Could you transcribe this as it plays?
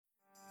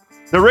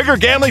The Rigor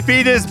Gambling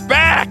Feed is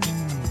back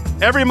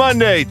every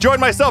Monday. Join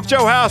myself,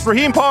 Joe House,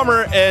 Raheem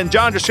Palmer, and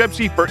John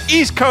Jaschewski for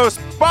East Coast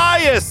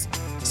Bias.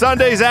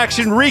 Sunday's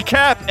action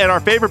recap and our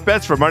favorite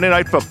bets for Monday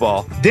Night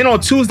Football. Then on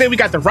Tuesday, we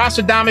got the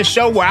Rostradamus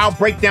Show where I'll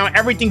break down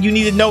everything you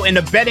need to know in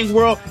the betting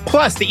world.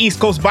 Plus, the East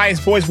Coast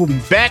Bias Boys will be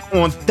back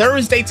on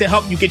Thursday to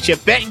help you get your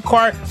betting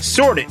card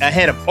sorted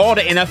ahead of all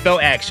the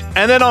NFL action.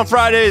 And then on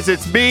Fridays,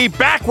 it's me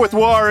back with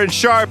Warren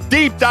Sharp,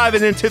 deep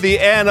diving into the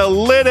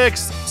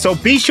analytics. So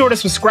be sure to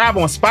subscribe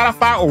on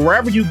Spotify or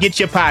wherever you get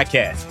your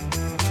podcasts.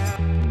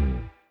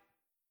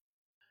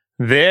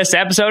 This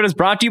episode is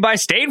brought to you by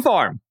State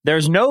Farm.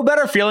 There's no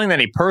better feeling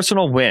than a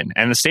personal win,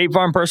 and the State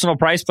Farm Personal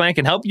Price Plan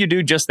can help you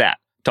do just that.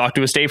 Talk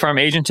to a State Farm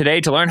agent today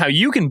to learn how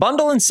you can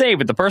bundle and save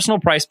with the Personal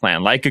Price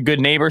Plan. Like a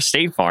good neighbor,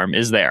 State Farm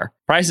is there.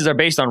 Prices are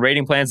based on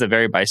rating plans that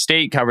vary by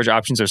state. Coverage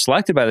options are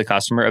selected by the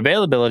customer.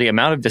 Availability,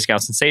 amount of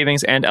discounts and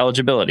savings, and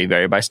eligibility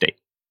vary by state.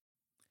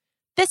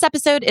 This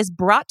episode is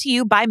brought to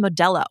you by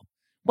Modelo.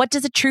 What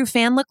does a true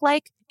fan look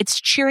like?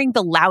 It's cheering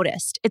the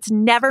loudest. It's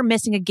never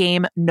missing a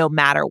game, no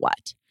matter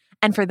what.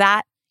 And for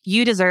that,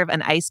 you deserve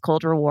an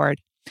ice-cold reward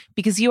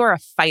because you are a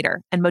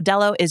fighter and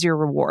Modelo is your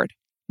reward.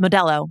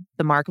 Modelo,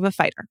 the mark of a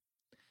fighter.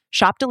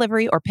 Shop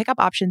delivery or pickup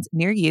options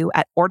near you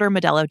at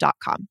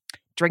ordermodelo.com.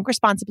 Drink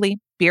responsibly.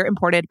 Beer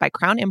imported by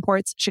Crown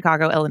Imports,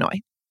 Chicago,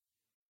 Illinois.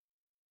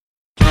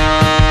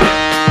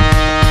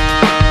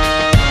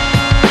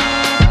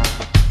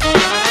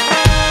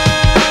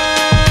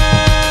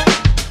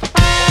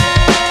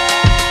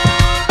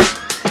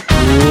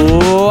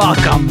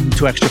 Welcome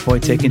to Extra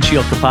Point Taking.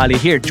 Sheil Kapadi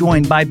here,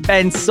 joined by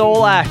Ben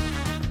Solak,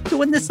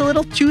 doing this a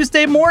little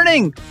Tuesday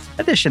morning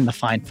edition. The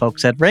fine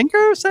folks at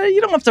Ringer say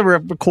you don't have to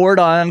record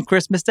on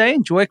Christmas Day.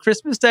 Enjoy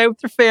Christmas Day with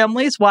your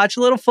families. Watch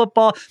a little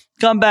football.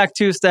 Come back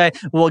Tuesday.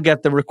 We'll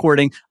get the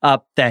recording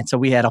up then. So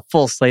we had a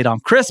full slate on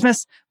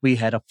Christmas. We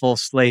had a full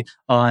slate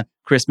on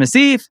Christmas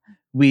Eve.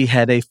 We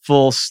had a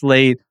full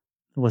slate.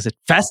 Was it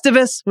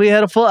Festivus? We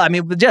had a full,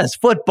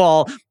 just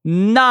football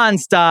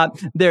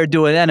nonstop. They're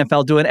doing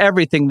NFL, doing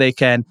everything they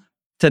can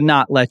to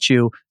not let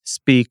you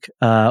speak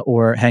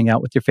or hang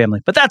out with your family.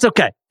 But that's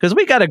okay because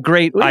we got a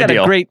great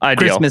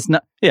Christmas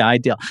night. Yeah,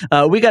 ideal.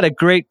 We got a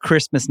great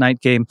Christmas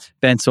night game,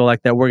 Ben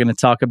Solak, that we're going to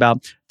talk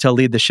about to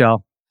lead the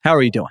show. How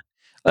are you doing?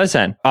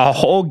 Listen, a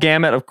whole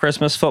gamut of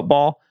Christmas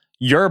football.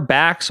 You're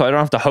back, so I don't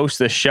have to host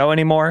this show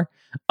anymore.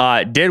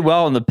 Did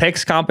well in the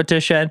picks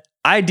competition.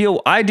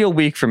 Ideal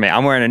week for me.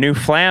 I'm wearing a new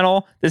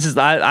flannel.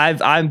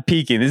 I'm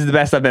peaking. This is the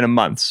best I've been in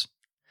months.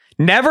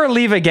 Never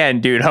leave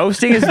again, dude.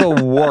 Hosting is the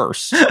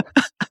worst.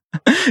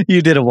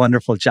 You did a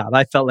wonderful job.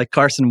 I felt like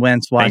Carson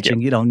Wentz watching,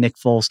 Nick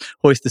Foles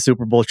hoist the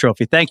Super Bowl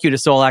trophy. Thank you to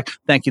Solak.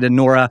 Thank you to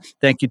Nora.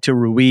 Thank you to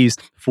Ruiz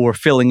for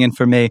filling in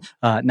for me.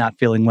 Not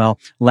feeling well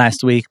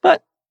last week,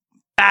 but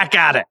back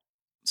at it.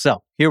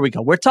 So here we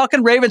go. We're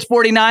talking Ravens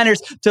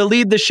 49ers to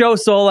lead the show,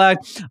 Solak.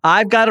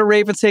 I've got a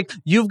Ravens take.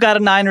 You've got a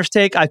Niners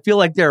take. I feel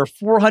like there are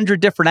 400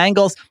 different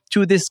angles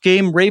to this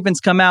game. Ravens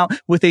come out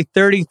with a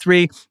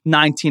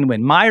 33-19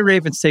 win. My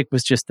Ravens take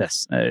was just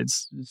this.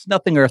 It's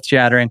nothing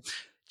earth-shattering.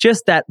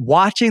 Just that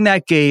watching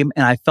that game,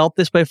 and I felt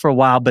this way for a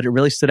while, but it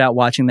really stood out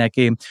watching that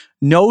game.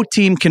 No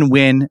team can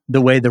win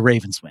the way the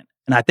Ravens win.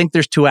 And I think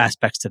there's two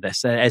aspects to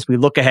this as we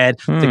look ahead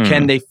to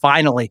can they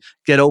finally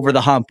get over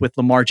the hump with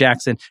Lamar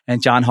Jackson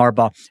and John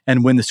Harbaugh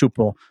and win the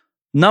Super Bowl.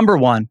 Number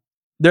one,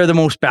 they're the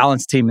most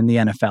balanced team in the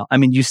NFL. I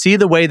mean, you see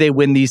the way they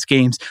win these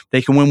games.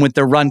 They can win with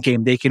their run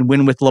game. They can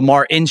win with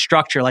Lamar in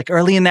structure. Like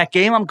early in that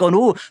game, I'm going,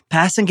 ooh,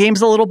 passing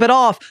game's a little bit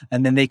off.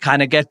 And then they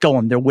kind of get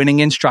going. They're winning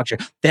in structure.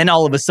 Then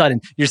all of a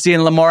sudden, you're seeing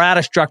Lamar out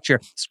of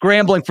structure,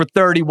 scrambling for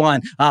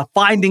 31,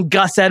 finding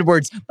Gus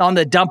Edwards on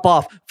the dump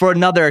off for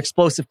another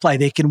explosive play.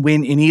 They can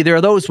win in either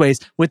of those ways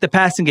with the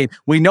passing game.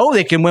 We know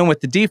they can win with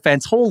the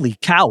defense. Holy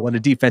cow, what a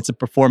defensive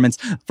performance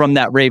from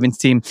that Ravens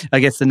team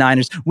against the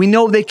Niners. We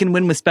know they can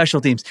win with special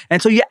teams. And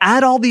so you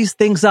add all these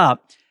things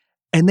up,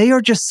 and they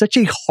are just such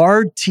a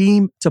hard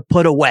team to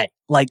put away.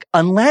 Like,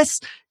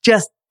 unless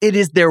just it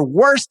is their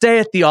worst day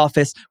at the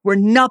office where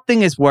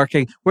nothing is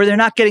working, where they're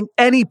not getting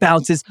any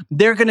bounces,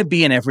 they're going to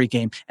be in every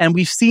game. And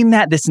we've seen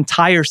that this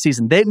entire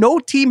season. No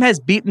team has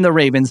beaten the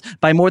Ravens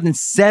by more than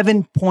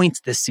 7 points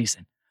this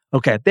season.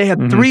 Okay, they have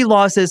 3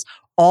 losses,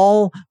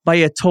 all by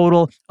a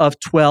total of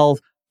 12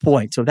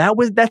 points. So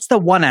that's the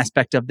one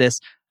aspect of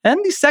this. And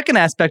the second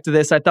aspect of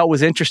this I thought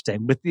was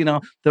interesting with,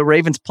 the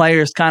Ravens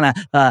players kind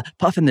of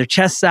puffing their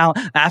chests out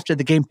after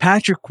the game.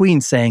 Patrick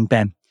Queen saying,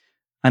 Ben,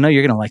 I know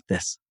you're going to like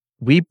this.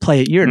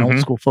 You're an old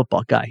school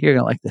football guy. You're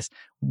going to like this.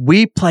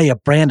 We play a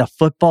brand of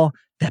football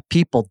that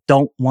people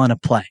don't want to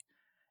play.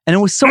 And it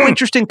was so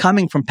interesting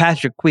coming from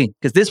Patrick Queen,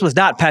 because this was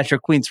not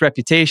Patrick Queen's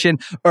reputation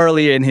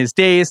earlier in his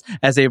days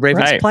as a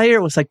Ravens player.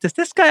 It was like, does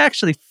this guy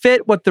actually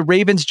fit what the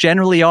Ravens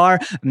generally are?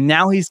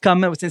 Now he's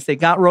coming, since they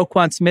got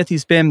Roquan Smith,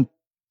 he's been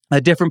a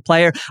different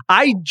player.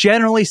 I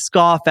generally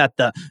scoff at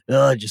the,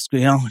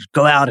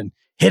 go out and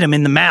hit him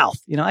in the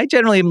mouth. I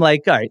generally am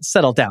like, all right,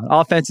 settle down.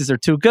 Offenses are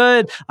too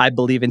good. I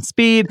believe in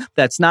speed.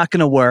 That's not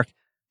going to work.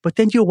 But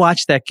then you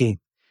watch that game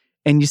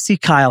and you see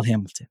Kyle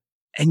Hamilton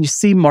and you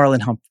see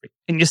Marlon Humphrey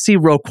and you see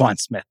Roquan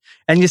Smith,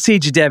 and you see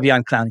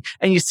Jadeveon Clowney,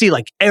 and you see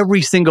like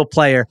every single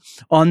player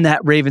on that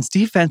Ravens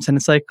defense, and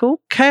it's like,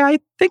 okay, I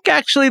think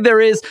actually there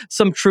is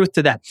some truth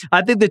to that.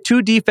 I think the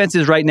two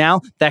defenses right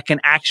now that can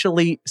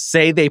actually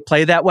say they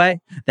play that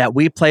way, that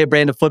we play a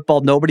brand of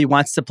football nobody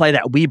wants to play,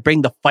 that we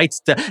bring the fights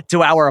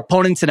to our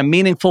opponents in a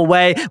meaningful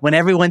way when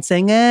everyone's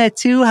saying,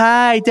 too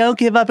high, don't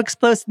give up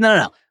explosive.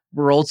 No.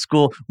 We're old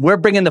school. We're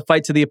bringing the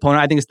fight to the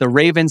opponent. I think it's the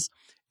Ravens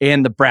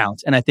and the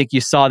Browns. And I think you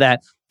saw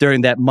that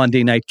during that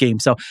Monday night game.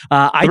 So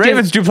the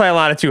Ravens do play a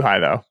lot of too high,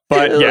 though.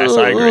 But yes,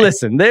 I agree.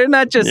 Listen, they're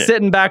not just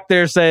sitting back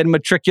there saying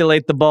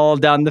matriculate the ball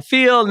down the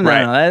field.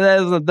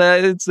 No,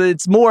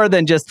 it's more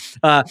than just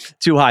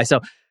too high.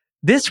 So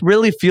this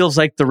really feels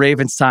like the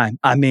Ravens' time.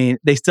 I mean,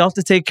 they still have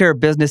to take care of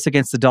business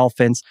against the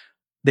Dolphins.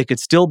 They could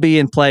still be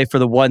in play for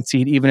the 1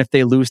 seed, even if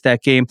they lose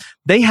that game.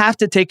 They have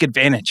to take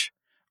advantage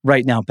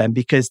right now, Ben,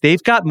 because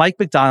they've got Mike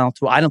Macdonald,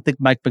 who I don't think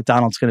Mike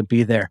Macdonald's going to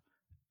be there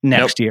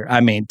next year.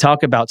 I mean,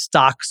 talk about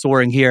stock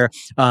soaring here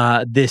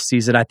this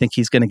season. I think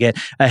he's going to get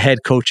a head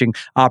coaching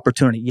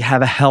opportunity. You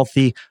have a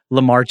healthy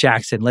Lamar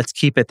Jackson. Let's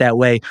keep it that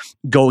way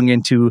going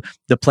into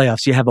the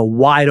playoffs. You have a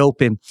wide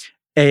open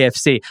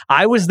AFC.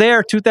 I was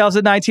there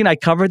 2019. I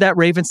covered that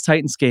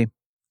Ravens-Titans game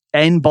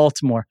in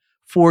Baltimore,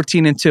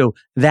 14-2.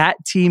 That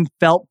team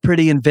felt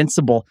pretty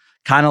invincible,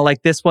 kind of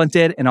like this one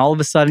did. And all of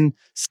a sudden,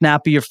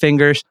 snap of your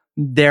fingers,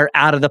 they're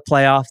out of the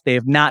playoffs. They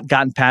have not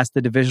gotten past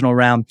the divisional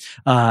round.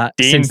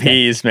 Dean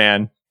Pease,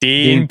 man.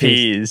 Dean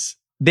Pease.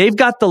 They've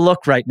got the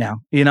look right now.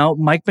 You know,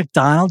 Mike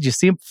Macdonald, you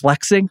see him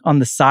flexing on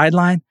the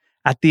sideline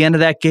at the end of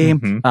that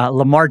game.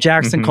 Lamar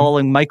Jackson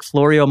calling Mike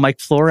Florio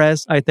Mike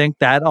Flores. I think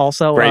that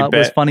also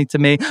was funny to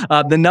me.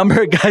 The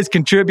number of guys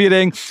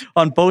contributing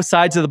on both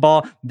sides of the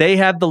ball, they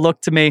have the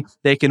look to me.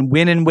 They can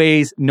win in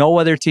ways no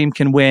other team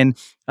can win.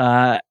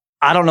 I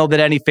don't know that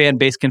any fan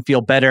base can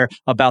feel better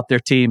about their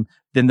team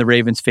than the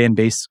Ravens fan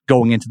base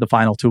going into the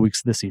final 2 weeks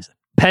of the season.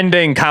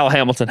 Pending Kyle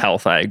Hamilton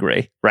health, I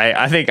agree. Right?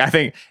 I think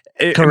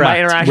correct. My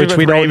interaction which with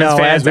we don't Ravens know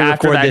fans as we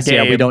after record that this.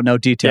 game, We don't know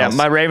details. Yeah,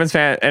 my Ravens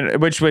fan,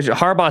 and which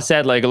Harbaugh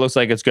said, like, it looks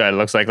like it's good. It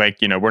looks like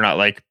we're not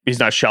like, he's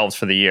not shelved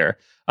for the year.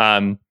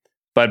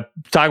 But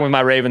talking with my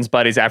Ravens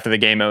buddies after the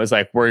game, it was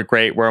like, we're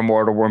great, we're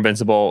immortal, we're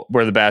invincible,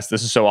 we're the best.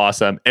 This is so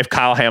awesome. If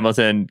Kyle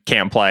Hamilton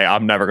can't play,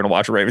 I'm never going to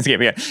watch a Ravens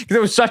game again. Because it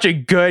was such a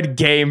good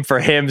game for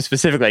him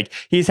specifically. Like,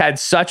 he's had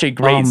such a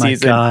great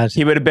season. God.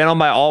 He would have been on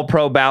my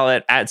all-pro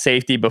ballot at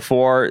safety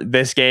before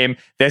this game.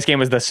 This game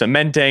was the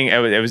cementing.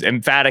 It was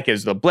emphatic. It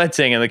was the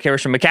blitzing and the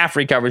Christian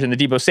McCaffrey coverage and the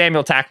Deebo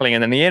Samuel tackling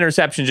and then the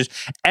interception. Just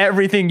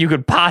everything you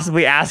could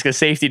possibly ask a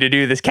safety to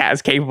do, this cat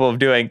is capable of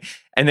doing.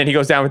 And then he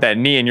goes down with that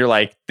knee, and you're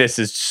like, this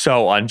is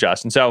so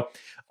unjust. And so,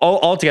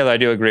 altogether, I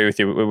do agree with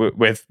you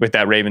with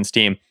that Ravens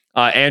team.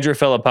 Andrew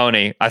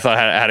Filipponi, I thought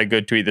had a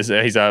good tweet. He's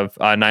a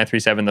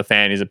 937 The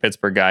Fan. He's a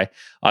Pittsburgh guy.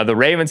 The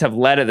Ravens have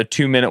led at the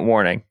 2-minute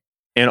warning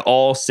in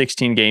all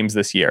 16 games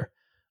this year.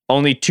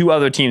 Only 2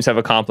 other teams have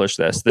accomplished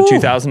this. The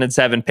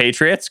 2007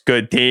 Patriots,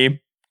 good team,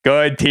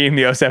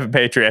 the 07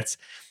 Patriots.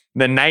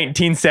 The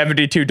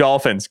 1972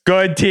 Dolphins,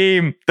 good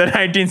team. The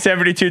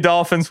 1972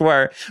 Dolphins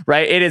were,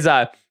 right? It is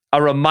a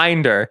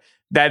reminder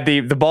that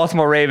the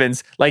Baltimore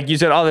Ravens, like you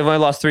said, they've only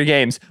lost 3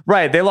 games.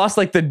 Right. They lost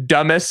like the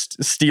dumbest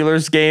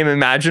Steelers game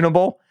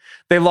imaginable.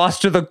 They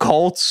lost to the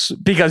Colts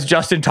because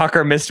Justin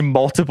Tucker missed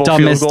multiple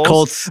field goals.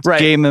 Colts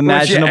game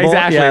imaginable.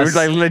 Exactly. Yes. It was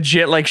like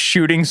legit like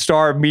shooting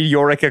star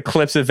meteoric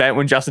eclipse event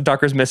when Justin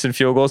Tucker's missing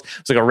field goals.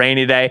 It's like a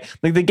rainy day.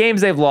 Like the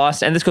games they've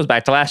lost, and this goes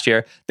back to last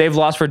year, they've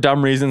lost for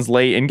dumb reasons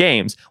late in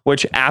games,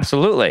 which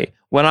absolutely,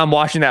 when I'm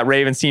watching that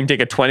Ravens team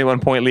take a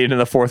 21-point lead in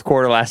the fourth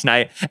quarter last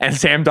night and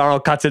Sam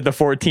Darnold cuts it to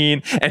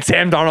 14 and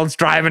Sam Darnold's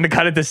driving to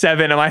cut it to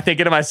 7, am I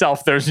thinking to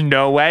myself, there's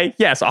no way?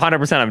 Yes,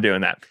 100% I'm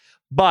doing that.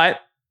 But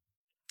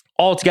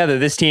altogether,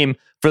 this team,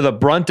 for the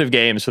brunt of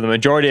games, for the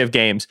majority of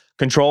games,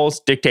 controls,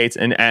 dictates,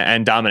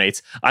 and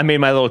dominates. I made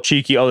my little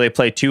cheeky, they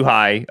play too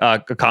high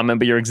comment,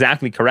 but you're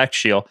exactly correct,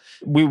 Sheil.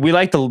 We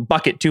like to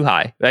bucket too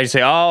high. I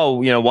say,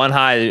 1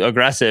 high,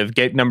 aggressive,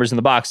 get numbers in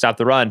the box, stop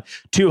the run.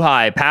 2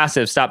 high,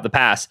 passive, stop the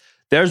pass.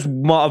 There's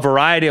a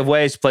variety of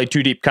ways to play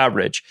 2 deep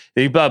coverage.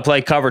 You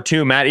play cover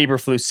 2, Matt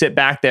Eberflus, sit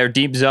back there,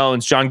 deep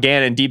zones, John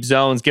Gannon, deep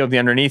zones, give up the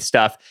underneath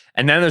stuff.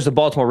 And then there's the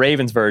Baltimore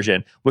Ravens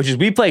version, which is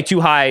we play too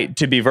high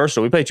to be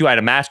versatile. We play too high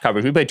to match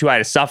coverage. We play too high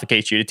to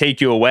suffocate you, to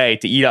take you away,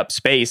 to eat up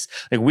space.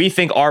 Like, we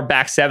think our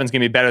back 7 is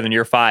going to be better than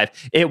your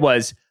 5. It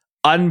was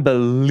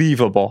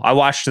unbelievable. I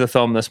watched the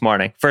film this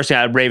morning. First thing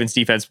I had Ravens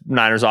defense,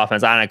 Niners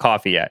offense. I hadn't had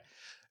coffee yet.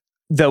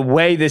 The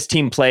way this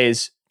team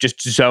plays, just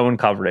zone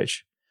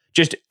coverage.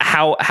 Just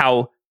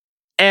how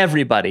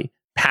everybody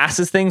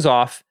passes things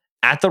off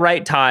at the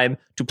right time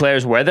to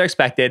players where they're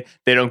expected.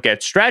 They don't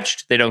get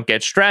stretched. They don't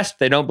get stressed.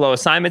 They don't blow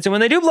assignments. And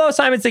when they do blow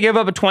assignments, they give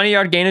up a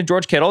 20-yard gain to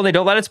George Kittle. They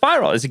don't let it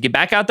spiral. They say, get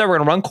back out there. We're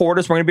going to run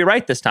quarters. We're going to be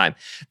right this time.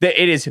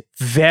 It is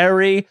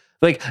very,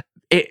 like,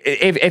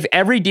 if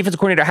every defensive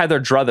coordinator had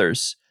their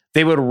druthers,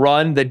 they would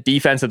run the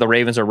defense that the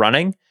Ravens are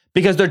running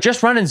because they're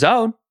just running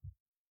zone.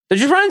 They're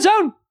just running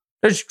zone.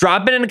 They're just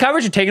dropping into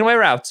coverage and taking away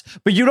routes.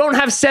 But you don't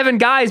have 7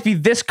 guys be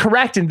this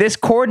correct and this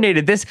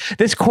coordinated, this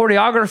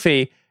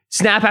choreography,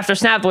 snap after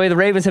snap, the way the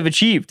Ravens have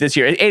achieved this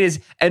year. It is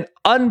an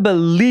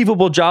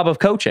unbelievable job of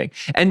coaching.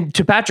 And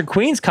to Patrick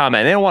Queen's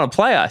comment, they don't want to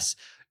play us.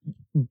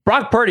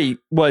 Brock Purdy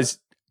was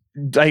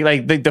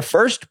like the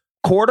first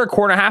quarter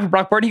and a half of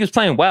Brock Purdy, he was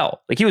playing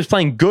well. Like, he was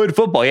playing good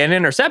football. He had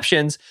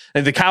interceptions.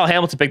 And the Kyle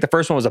Hamilton pick, the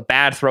first one was a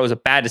bad throw, was a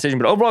bad decision.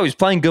 But overall, he was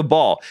playing good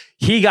ball.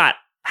 He got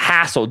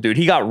hassled, dude.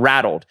 He got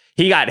rattled.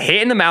 He got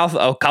hit in the mouth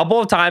a couple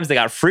of times. They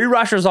got free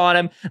rushers on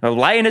him,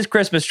 lighting his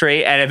Christmas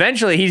tree. And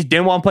eventually, he just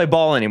didn't want to play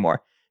ball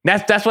anymore.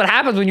 That's what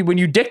happens when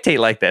you dictate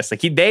like this.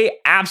 Like, they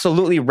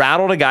absolutely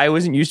rattled a guy who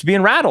isn't used to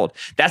being rattled.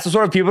 That's the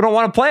sort of people who don't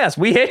want to play us.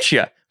 We hit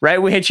you,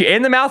 right? We hit you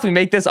in the mouth. We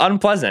make this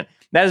unpleasant.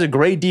 That is a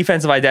great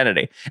defensive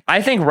identity.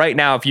 I think right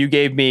now, if you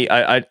gave me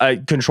a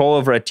control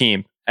over a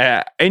team,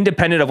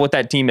 independent of what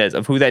that team is,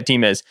 of who that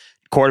team is,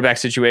 quarterback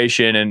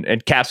situation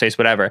and cap space,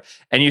 whatever,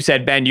 and you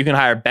said, Ben, you can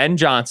hire Ben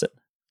Johnson,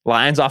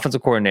 Lions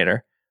offensive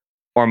coordinator,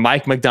 or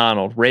Mike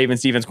McDonald,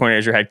 Ravens defense coordinator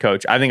as your head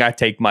coach, I think I'd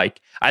take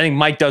Mike. I think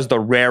Mike does the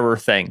rarer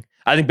thing.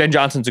 I think Ben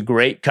Johnson's a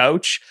great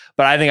coach,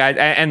 but I think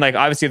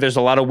obviously there's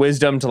a lot of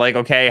wisdom to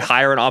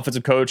hire an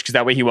offensive coach because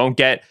that way he won't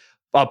get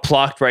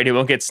plucked, right? He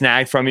won't get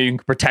snagged from you. You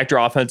can protect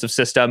your offensive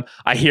system.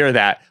 I hear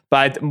that.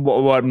 But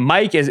what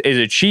Mike is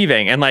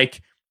achieving, and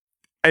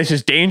it's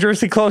just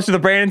dangerously close to the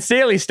Brandon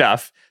Staley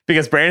stuff,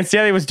 because Brandon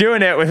Staley was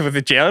doing it with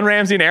Jalen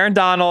Ramsey and Aaron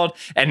Donald,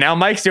 and now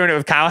Mike's doing it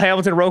with Kyle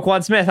Hamilton and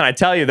Roquan Smith. And I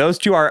tell you, those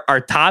two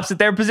are tops at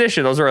their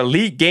position. Those are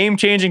elite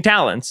game-changing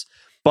talents.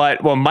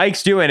 But what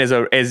Mike's doing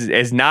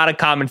is not a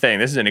common thing.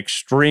 This is an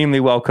extremely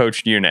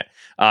well-coached unit.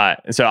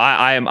 So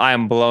I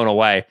am blown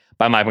away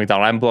by Mike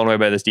McDonald. I'm blown away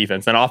by this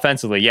defense. And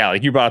offensively, yeah,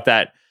 like you brought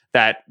up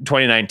that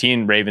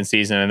 2019 Ravens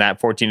season and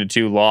that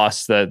 14-2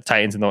 loss the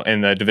Titans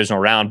in the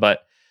divisional round.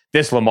 But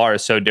this Lamar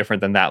is so different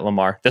than that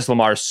Lamar. This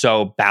Lamar is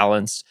so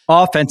balanced.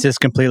 Offense is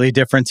completely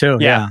different too.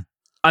 Yeah.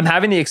 I'm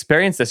having the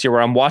experience this year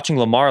where I'm watching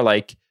Lamar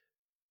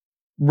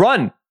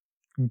run.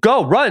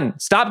 Go run.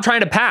 Stop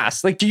trying to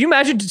pass. Do you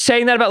imagine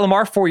saying that about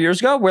Lamar 4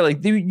 years ago, where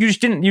you just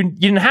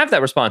didn't have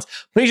that response?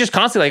 But he's just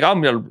constantly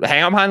I'm gonna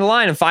hang on behind the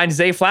line and find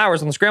Zay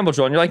Flowers on the scramble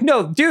drill, and you're like,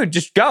 no, dude,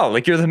 just go.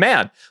 You're the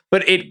man.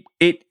 But it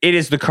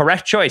is the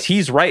correct choice.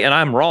 He's right and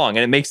I'm wrong,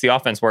 and it makes the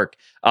offense work.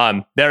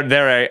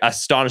 They're an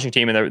astonishing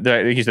team, and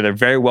they're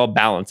very well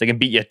balanced. They can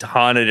beat you a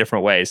ton of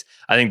different ways.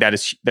 I think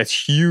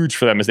that's huge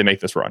for them as they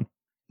make this run.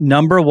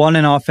 Number 1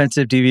 in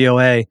offensive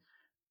DVOA.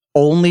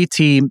 Only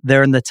team,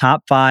 they're in the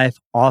top 5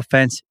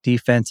 offense,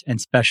 defense,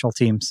 and special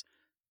teams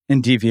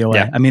in DVOA.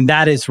 Yeah. I mean,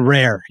 that is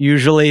rare.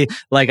 Usually,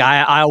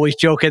 I always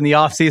joke in the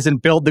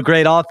offseason, build the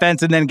great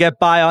offense and then get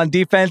by on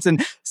defense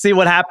and see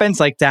what happens.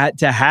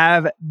 To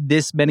have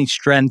this many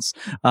strengths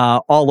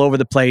all over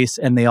the place,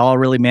 and they all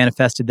really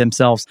manifested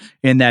themselves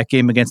in that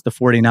game against the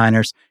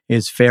 49ers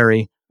is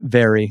very,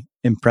 very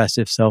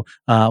impressive. So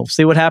we'll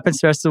see what happens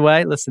the rest of the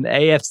way. Listen,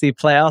 AFC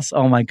playoffs,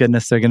 oh my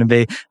goodness, they're going to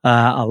be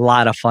a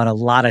lot of fun, a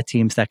lot of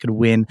teams that could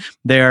win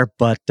there,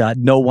 but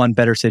no one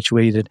better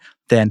situated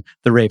than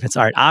the Ravens.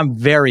 All right, I'm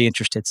very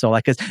interested. So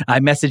I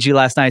messaged you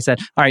last night, I said,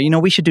 all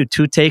right, we should do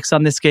 2 takes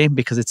on this game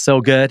because it's so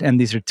good, and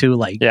these are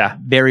 2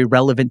 very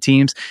relevant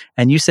teams.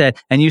 And you said,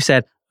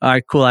 all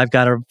right, cool, I've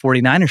got a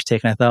 49ers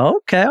take. And I thought,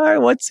 okay, all right,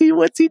 what's he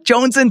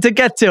jonesing to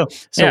get to?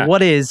 So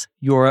What is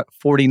your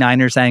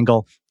 49ers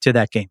angle to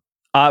that game?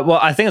 Well,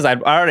 I think I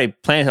already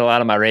planted a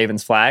lot of my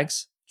Ravens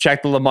flags.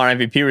 Check the Lamar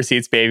MVP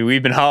receipts, baby.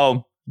 We've been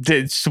home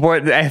to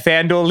support the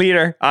FanDuel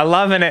leader. I'm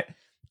loving it.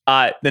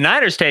 The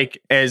Niners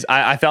take is,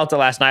 I felt it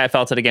last night. I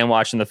felt it again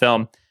watching the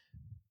film.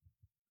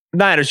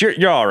 Niners,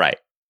 you're all right.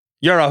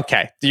 You're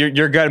okay.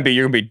 You're gonna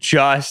be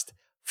just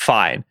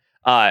fine.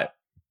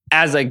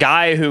 As a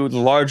guy who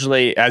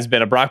largely has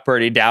been a Brock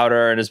Purdy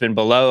doubter and has been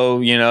below,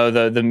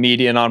 the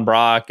median on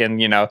Brock, and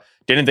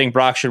didn't think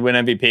Brock should win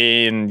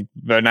MVP, and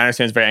the Niners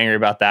fans very angry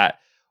about that.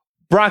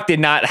 Brock did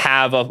not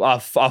have a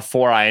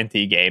 4 INT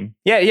game.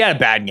 Yeah, he had a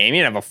bad game.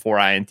 He didn't have a 4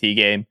 INT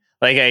game.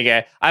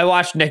 I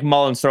watched Nick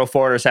Mullins throw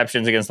 4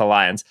 interceptions against the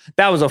Lions.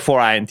 That was a 4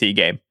 INT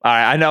game. All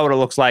right, I know what it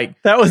looks like.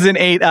 That was an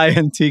 8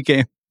 INT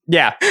game.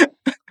 Yeah.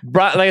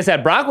 Like I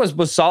said, Brock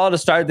was solid to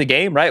start the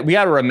game, right? We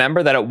got to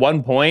remember that at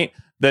one point,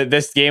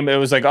 this game, it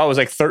was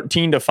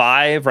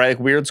 13-5, right?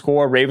 Weird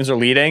score. Ravens are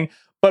leading.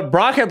 But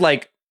Brock had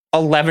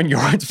 11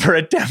 yards per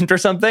attempt or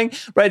something,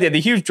 right? They had the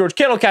huge George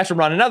Kittle catch and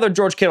run, another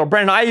George Kittle,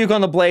 Brandon Ayuk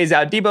on the blaze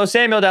out, Deebo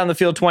Samuel down the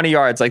field 20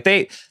 yards.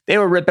 They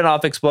were ripping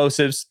off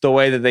explosives the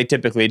way that they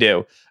typically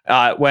do.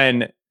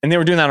 And they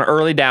were doing that on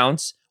early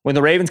downs. When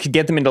the Ravens could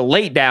get them into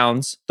late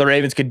downs, the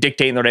Ravens could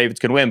dictate and the Ravens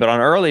could win. But on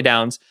early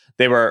downs,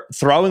 they were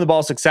throwing the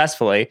ball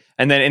successfully.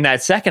 And then in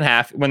that second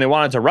half, when they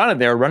wanted to run it,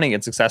 they were running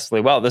it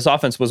successfully well. This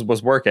offense was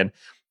working.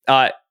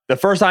 The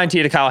first INT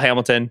to Kyle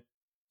Hamilton,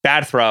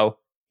 bad throw.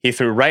 He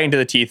threw right into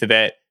the teeth of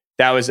it.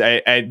 That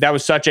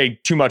was such a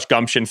too much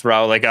gumption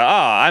throw.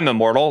 I'm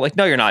immortal.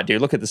 No, you're not,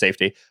 dude. Look at the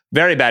safety.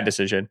 Very bad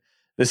decision.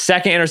 The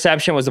second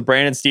interception was the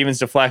Brandon Stevens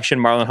deflection.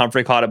 Marlon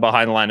Humphrey caught it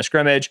behind the line of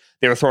scrimmage.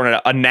 They were throwing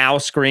a now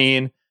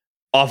screen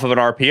off of an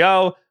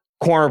RPO.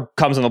 Corner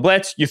comes on the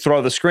blitz, you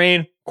throw the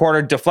screen,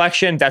 corner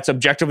deflection, that's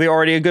objectively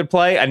already a good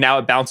play, and now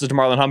it bounces to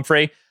Marlon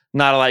Humphrey.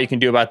 Not a lot you can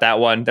do about that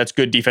one. That's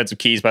good defensive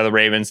keys by the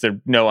Ravens.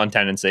 They're no on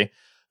tendency.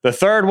 The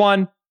third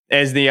one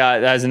is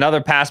as another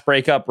pass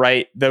breakup,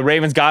 right? The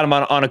Ravens got him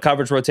on a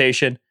coverage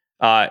rotation.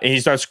 And he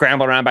starts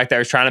scrambling around back there.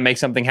 He's trying to make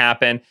something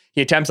happen.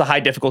 He attempts a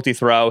high difficulty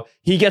throw.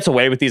 He gets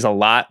away with these a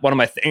lot. One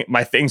of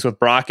my things with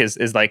Brock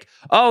is like,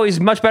 oh, he's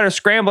much better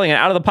scrambling and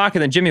out of the pocket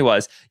than Jimmy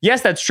was.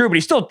 Yes, that's true, but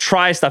he still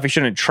tries stuff he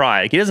shouldn't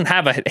try. Like, he doesn't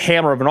have a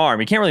hammer of an arm.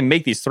 He can't really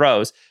make these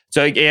throws.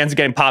 So he ends up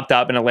getting popped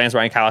up and it lands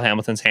right in Kyle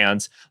Hamilton's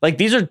hands. Like,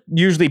 these are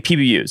usually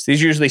PBUs.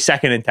 These are usually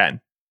 2nd and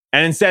 10.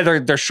 And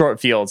instead they're short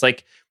fields.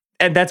 Like,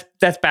 and that's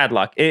bad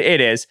luck.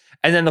 It is.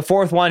 And then the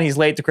fourth one, he's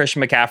late to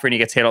Christian McCaffrey and he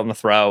gets hit on the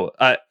throw.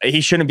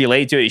 He shouldn't be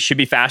late to it. He should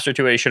be faster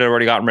to it. He should have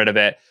already gotten rid of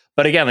it.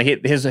 But again,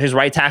 like his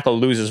right tackle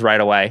loses right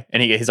away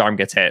and his arm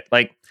gets hit.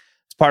 Like,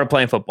 it's part of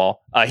playing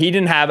football. He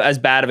didn't have as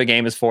bad of a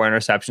game as 4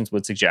 interceptions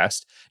would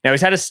suggest. Now,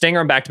 he's had a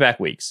stinger in back-to-back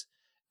weeks.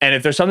 And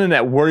if there's something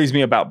that worries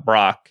me about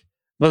Brock,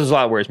 well, there's a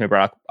lot that worries me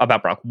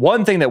about Brock.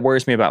 One thing that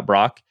worries me about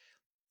Brock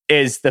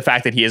is the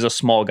fact that he is a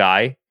small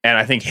guy. And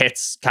I think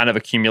hits kind of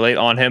accumulate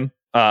on him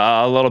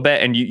a little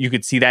bit. And you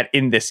could see that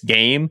in this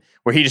game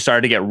where he just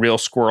started to get real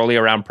squirrely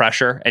around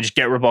pressure and just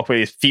get ripped off where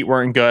his feet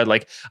weren't good.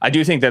 Like, I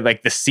do think that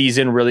like the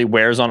season really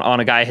wears on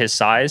a guy his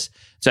size.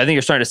 So I think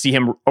you're starting to see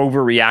him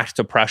overreact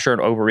to pressure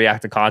and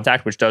overreact to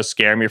contact, which does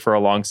scare me for a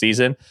long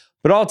season.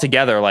 But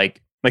altogether,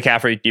 like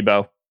McCaffrey,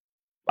 Debo,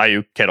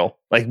 Ayuk, Kittle,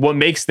 like what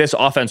makes this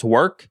offense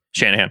work,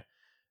 Shanahan,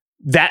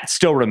 that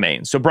still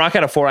remains. So Brock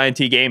had a 4 INT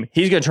game.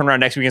 He's going to turn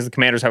around next week against the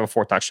Commanders, have a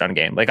 4 touchdown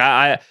game. Like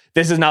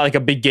this is not like a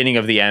beginning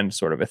of the end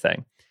sort of a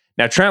thing.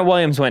 Now, Trent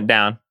Williams went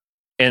down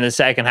in the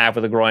second half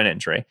with a groin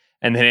injury.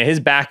 And then his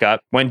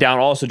backup went down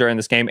also during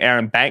this game.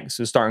 Aaron Banks,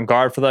 who's starting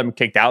guard for them,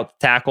 kicked out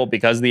the tackle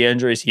because of the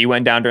injuries. He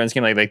went down during this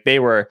game. Like they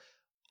were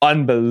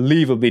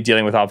unbelievably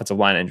dealing with offensive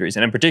line injuries.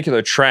 And in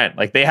particular, Trent,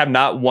 like they have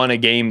not won a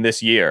game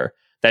this year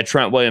that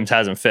Trent Williams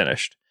hasn't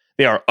finished.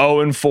 They are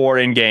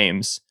 0-4 in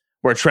games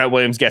where Trent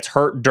Williams gets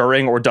hurt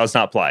during or does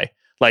not play.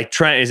 Like,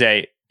 Trent is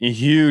a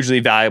hugely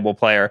valuable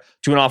player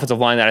to an offensive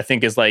line that I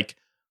think is like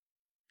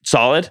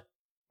solid,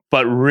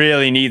 but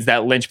really needs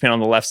that linchpin on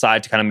the left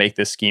side to kind of make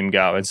this scheme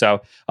go. And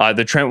so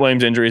the Trent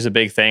Williams injury is a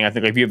big thing. I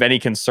think if you have any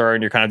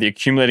concern, you're kind of the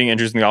accumulating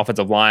injuries in the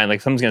offensive line,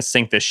 like someone's going to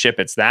sink this ship,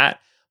 it's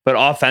that. But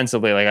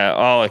offensively, like,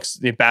 it's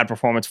the bad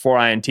performance, 4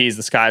 INTs,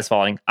 the sky's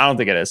falling. I don't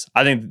think it is.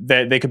 I think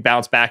that they could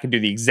bounce back and do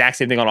the exact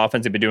same thing on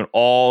offense they've been doing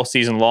all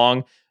season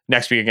long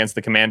next week against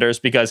the Commanders,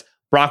 because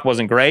Brock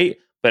wasn't great,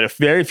 but if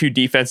very few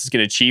defenses can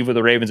achieve what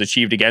the Ravens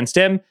achieved against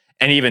him,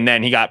 and even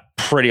then he got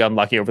pretty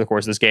unlucky over the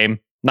course of this game.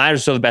 Niners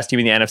are still the best team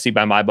in the NFC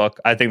by my book.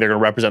 I think they're going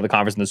to represent the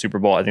conference in the Super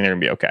Bowl. I think they're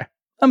going to be okay.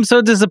 I'm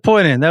so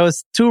disappointed. That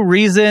was too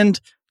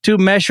reasoned, too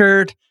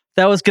measured.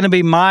 That was going to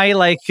be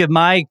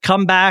my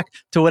comeback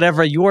to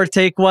whatever your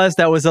take was.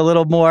 That was a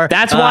little more.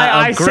 That's why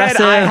I said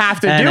I have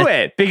to do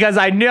it, because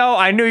I knew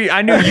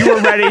you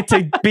were ready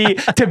to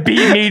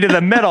beat me to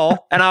the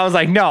middle, and I was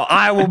like, no,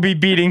 I will be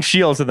beating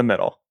Shields to the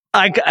middle.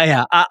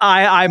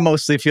 I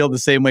mostly feel the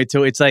same way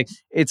too. It's like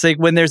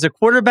when there's a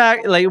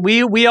quarterback, like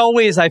we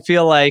always, I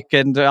feel like,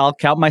 and I'll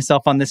count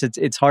myself on this.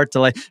 It's hard to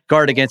like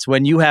guard against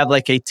when you have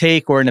like a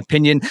take or an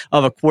opinion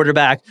of a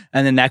quarterback,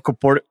 and then that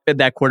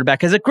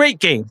quarterback has a great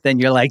game. Then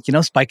you're like,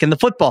 spiking the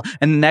football,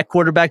 and then that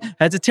quarterback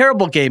has a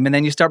terrible game, and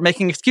then you start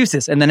making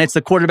excuses, and then it's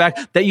the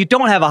quarterback that you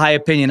don't have a high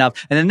opinion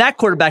of, and then that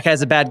quarterback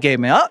has a bad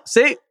game. And,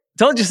 see.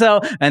 Told you so.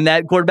 And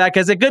that quarterback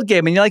has a good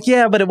game. And you're like,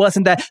 yeah, but it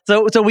wasn't that.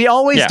 So we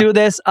always do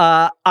this.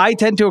 I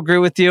tend to agree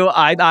with you.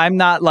 I'm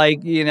not like,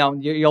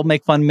 you'll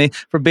make fun of me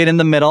for being in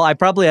the middle. I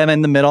probably am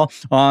in the middle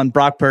on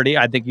Brock Purdy.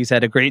 I think he's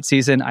had a great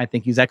season. I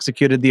think he's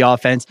executed the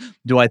offense.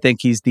 Do I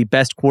think he's the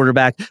best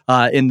quarterback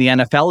in the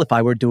NFL? If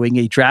I were doing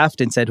a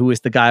draft and said, who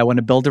is the guy I want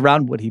to build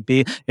around? Would he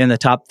be in the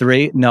top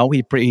 3? No,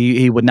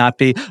 he would not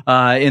be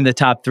in the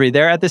top 3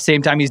 there. At the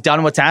same time, he's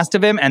done what's asked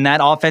of him, and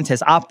that offense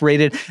has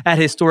operated at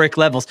historic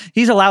levels.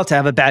 He's allowed to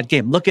have a bad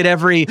game. Look at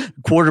every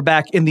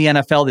quarterback in the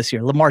NFL this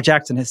year. Lamar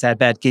Jackson has had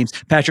bad games.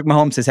 Patrick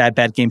Mahomes has had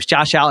bad games.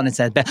 Josh Allen has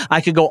had bad.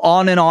 I could go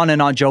on and on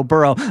and on. Joe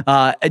Burrow,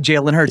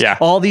 Jalen Hurts. Yeah.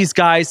 All these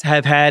guys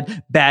have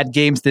had bad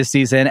games this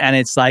season, and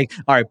it's like,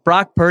 all right,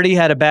 Brock Purdy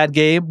had a bad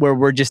game where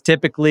we're just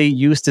typically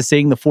used to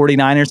seeing the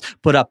 49ers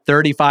put up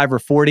 35 or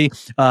 40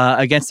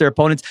 against their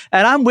opponents.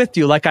 And I'm with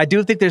you. Like, I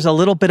do think there's a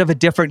little bit of a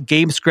different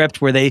game script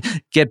where they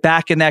get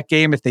back in that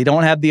game if they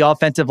don't have the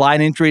offensive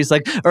line injuries.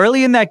 Like,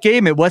 early in that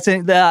game, it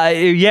wasn't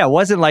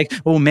like,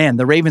 oh man,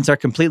 the Ravens are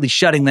completely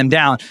shutting them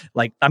down.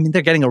 Like, I mean,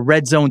 they're getting a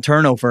red zone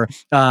turnover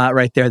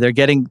right there. They're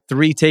getting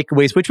 3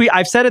 takeaways, which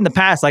I've said in the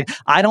past, like,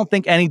 I don't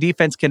think any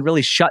defense can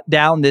really shut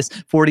down this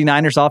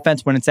 49ers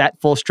offense when it's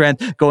at full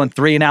strength, going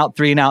 3 and out,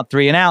 3 and out,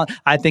 3 and out.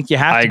 I think you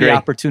have to be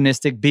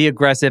opportunistic, be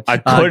aggressive, I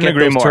couldn't get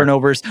agree those more.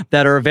 Turnovers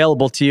that are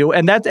available to you.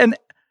 And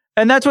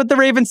And that's what the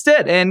Ravens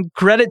did. And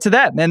credit to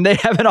them. And they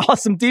have an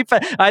awesome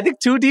defense. I think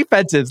 2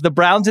 defenses, the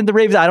Browns and the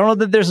Ravens. I don't know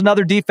that there's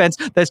another defense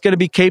that's going to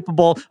be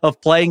capable of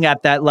playing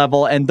at that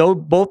level. And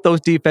both those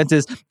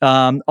defenses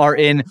are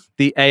in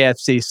the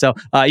AFC. So,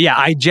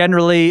 I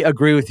generally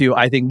agree with you.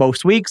 I think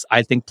most weeks,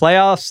 I think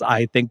playoffs,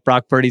 I think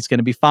Brock Purdy's going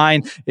to be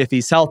fine. If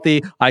he's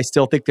healthy, I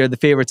still think they're the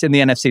favorites in the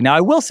NFC. Now,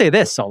 I will say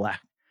this, Solak.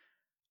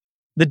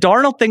 The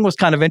Darnold thing was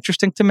kind of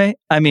interesting to me.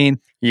 I mean,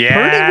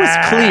 Purdy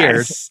was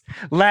cleared.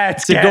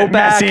 Let's to get go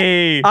back.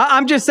 messy.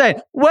 I'm just saying.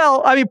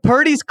 Well, I mean,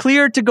 Purdy's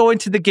cleared to go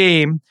into the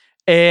game.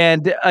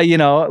 And,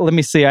 let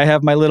me see. I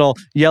have my little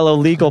yellow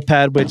legal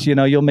pad, which,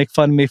 you'll make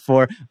fun of me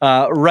for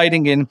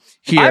writing in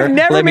here. I've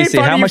never Let me made see.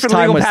 fun How of you much for the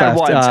time legal was pad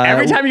left? once.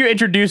 Every time you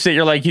introduce it,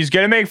 you're like, he's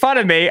going to make fun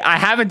of me. I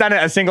haven't done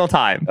it a single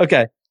time.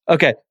 Okay.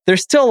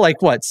 There's still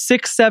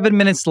 6-7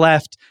 minutes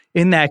left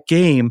in that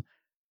game.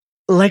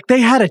 Like, they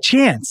had a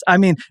chance. I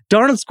mean,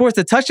 Darnold scores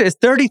the touchdown. It's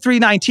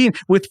 33-19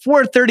 with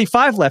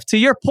 4:35 left. To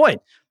your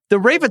point, the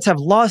Ravens have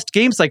lost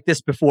games like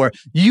this before.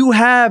 You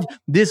have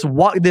this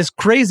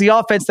crazy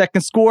offense that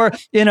can score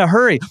in a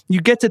hurry. You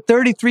get to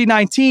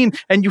 33-19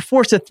 and you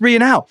force a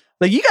 3-and-out.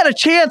 Like, you got a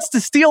chance to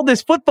steal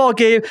this football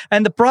game,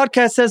 and the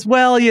broadcast says,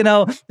 well,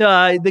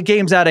 the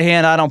game's out of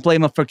hand. I don't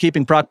blame him for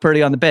keeping Brock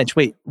Purdy on the bench.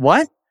 Wait,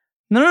 what?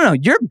 No.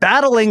 You're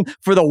battling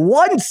for the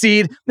 1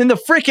 seed in the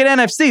freaking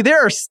NFC.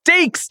 There are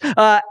stakes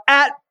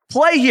at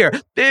play here.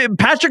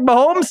 Patrick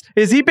Mahomes,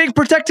 is he being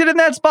protected in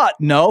that spot?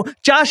 No.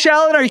 Josh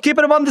Allen, are you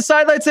keeping him on the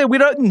sideline saying we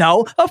don't?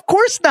 No, of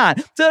course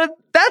not. So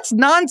that's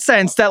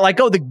nonsense that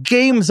the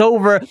game's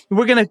over.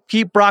 We're going to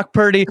keep Brock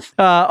Purdy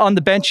on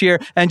the bench here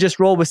and just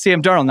roll with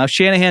Sam Darnold. Now,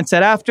 Shanahan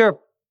said after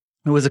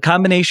it was a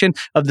combination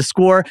of the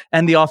score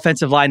and the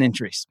offensive line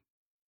injuries.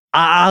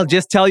 I'll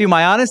just tell you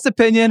my honest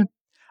opinion.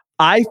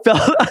 I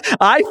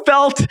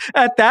felt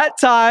at that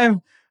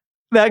time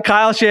that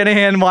Kyle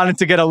Shanahan wanted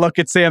to get a look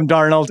at Sam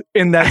Darnold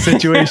in that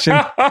situation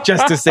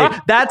just to see.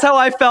 That's how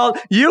I felt.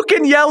 You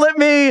can yell at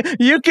me.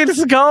 You can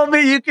scold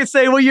me. You can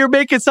say, well, you're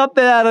making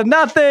something out of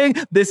nothing.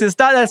 That's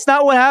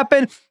not what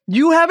happened.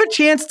 You have a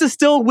chance to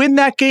still win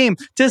that game,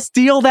 to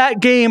steal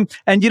that game,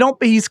 and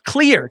he's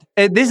cleared.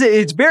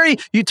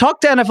 You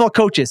talk to NFL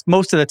coaches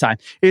most of the time.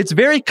 It's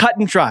very cut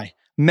and dry.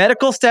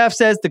 Medical staff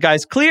says the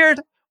guy's cleared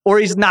or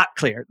he's not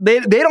cleared. They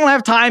don't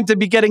have time to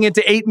be getting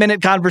into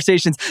 8-minute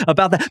conversations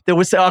about that. There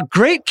was a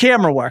great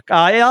camera work.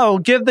 I'll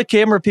give the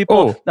camera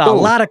people a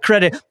lot of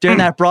credit during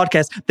that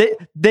broadcast.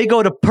 They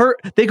go to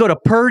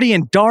Purdy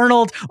and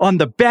Darnold on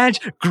the bench.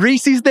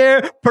 Greasy's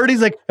there.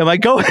 Purdy's like, am I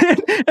going in?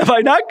 Am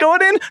I not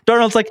going in?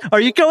 Darnold's like, are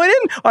you going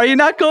in? Are you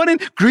not going in?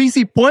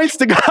 Greasy points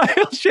to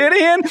Kyle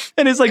Shanahan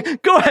and is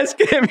like, go ask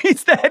him.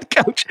 He's the head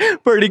coach.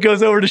 Purdy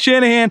goes over to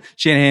Shanahan.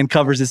 Shanahan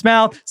covers his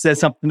mouth, says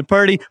something to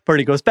Purdy.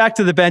 Purdy goes back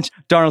to the bench.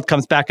 Darnold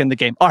comes back in the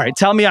game. All right,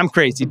 tell me I'm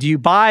crazy. Do you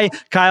buy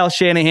Kyle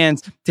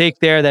Shanahan's take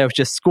there that it was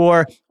just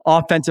score,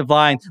 offensive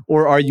line,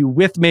 or are you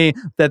with me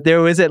that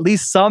there was at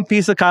least some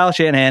piece of Kyle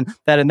Shanahan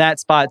that in that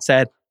spot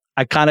said,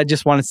 I kind of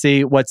just want to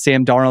see what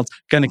Sam Darnold's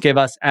going to give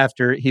us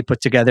after he put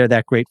together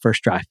that great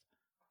first drive?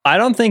 I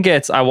don't think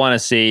it's I want to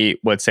see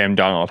what Sam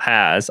Darnold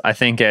has. I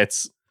think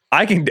it's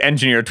I can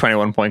engineer a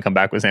 21-point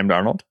comeback with Sam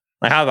Darnold.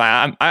 Like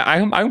I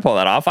can pull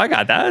that off. I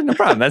got that. No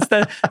problem.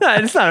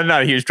 It's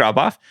not a huge drop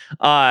off.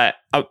 A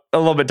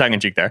little bit tongue in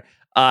cheek there.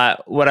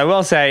 What I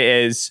will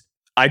say is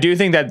I do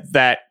think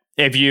that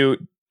if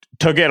you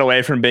took it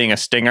away from being a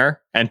stinger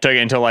and took it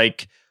into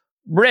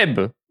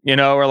rib,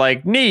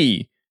 or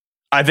knee,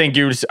 I think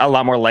you're just a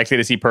lot more likely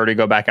to see Purdy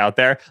go back out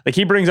there.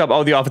 He brings up,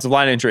 the offensive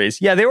line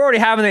injuries. Yeah, they were already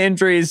having the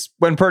injuries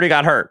when Purdy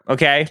got hurt.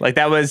 Okay,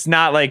 that was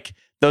not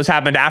those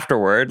happened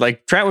afterward.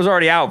 Trent was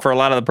already out for a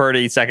lot of the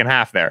Purdy second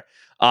half there.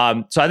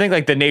 So I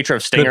think the nature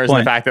of stingers and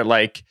the fact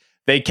that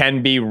they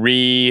can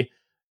be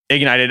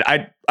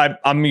reignited.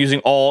 I'm using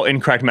all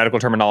incorrect medical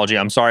terminology.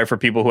 I'm sorry for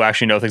people who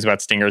actually know things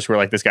about stingers who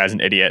are this guy's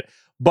an idiot.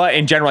 But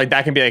in general,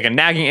 that can be a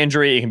nagging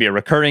injury. It can be a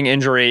recurring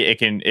injury. It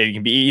can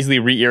be easily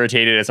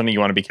re-irritated. It's something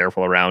you want to be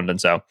careful around. And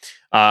so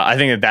I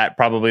think that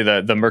probably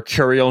the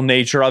mercurial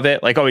nature of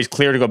it, he's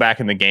clear to go back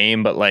in the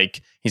game, but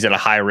he's at a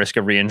high risk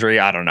of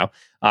re-injury. I don't know.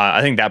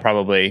 I think that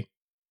probably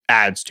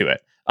adds to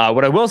it.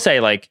 What I will say,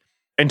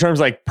 in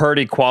terms of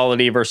Purdy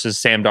quality versus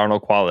Sam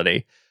Darnold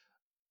quality,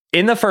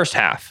 in the first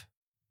half,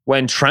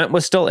 when Trent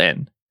was still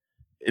in,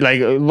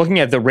 looking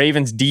at the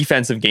Ravens'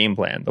 defensive game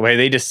plan, the way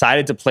they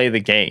decided to play the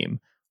game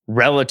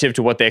relative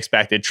to what they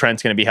expected,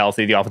 Trent's going to be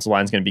healthy, the offensive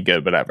line's going to be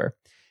good, whatever.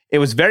 It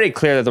was very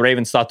clear that the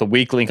Ravens thought the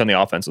weak link on the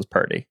offense was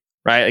Purdy,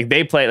 right?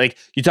 They play,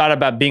 you talked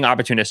about being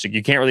opportunistic.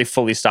 You can't really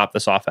fully stop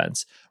this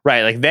offense,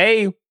 right?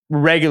 They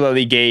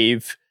regularly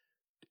gave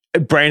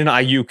Brandon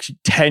Ayuk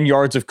 10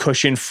 yards of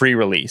cushion free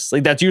release.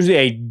 Like that's usually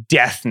a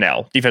death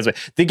knell defensively.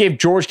 They gave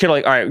George Kittle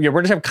all right,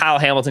 we're just have Kyle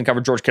Hamilton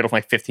cover George Kittle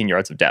from 15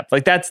 yards of depth.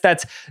 Like that's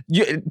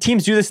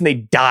teams do this and they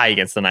die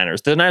against the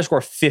Niners. The Niners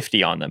score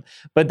 50 on them,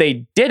 but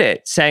they did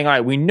it saying, all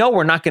right, we know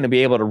we're not going to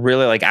be able to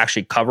really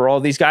actually cover all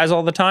these guys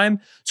all the time.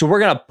 So we're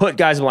going to put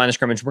guys in the line of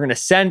scrimmage. We're going to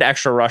send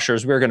extra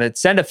rushers. We're going to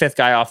send a fifth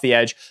guy off the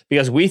edge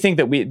because we think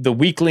that the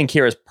weak link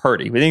here is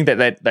Purdy. We think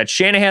that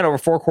Shanahan over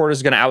 4 quarters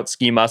is going to out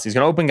scheme us. He's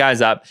going to open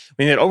guys up.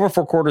 We think that over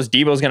 4 quarters,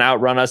 Debo's going to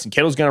outrun us and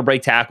Kittle's going to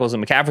break tackles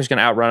and McCaffrey's going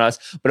to outrun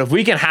us. But if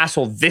we can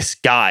hassle this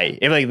guy,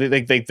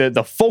 if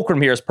the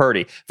fulcrum here is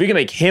Purdy, if we can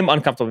make him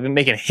uncomfortable,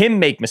 making him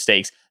make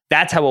mistakes,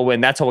 that's how we'll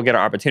win. That's how we'll get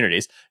our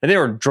opportunities. And they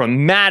were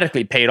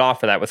dramatically paid off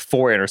for that with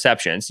 4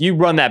 interceptions. You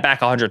run that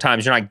back 100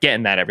 times, you're not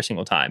getting that every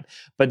single time.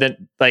 But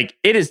then,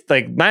 it is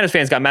Niners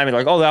fans got mad at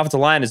me, the offensive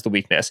line is the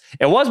weakness.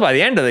 It was by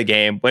the end of the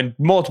game when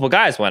multiple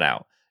guys went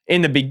out.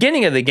 In the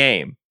beginning of the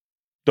game,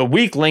 the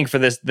weak link for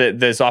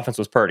this offense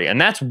was Purdy. And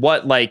that's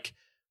what,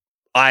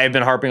 I've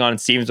been harping on,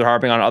 and Steven's been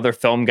harping on, other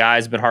film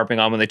guys have been harping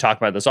on when they talk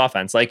about this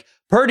offense.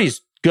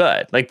 Purdy's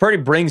good. Purdy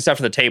brings stuff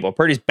to the table.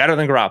 Purdy's better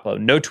than Garoppolo.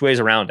 No 2 ways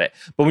around it.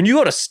 But when you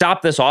go to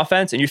stop this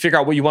offense and you figure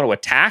out what you want to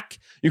attack,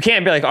 you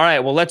can't be all right,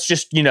 well, let's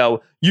just,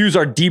 use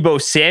our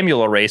Debo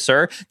Samuel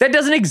eraser. That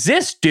doesn't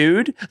exist,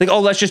 dude.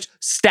 Let's just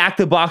stack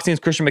the box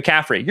against Christian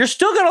McCaffrey. You're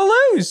still going to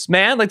lose,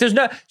 man.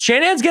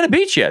 Shanahan's going to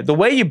beat you. The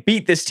way you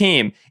beat this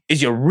team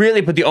is you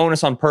really put the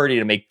onus on Purdy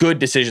to make good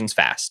decisions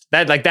fast.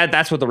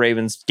 That's what the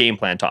Ravens game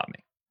plan taught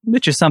me.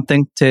 Which is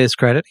something, to his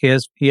credit,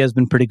 he has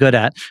been pretty good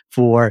at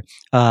for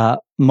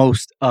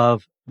most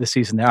of the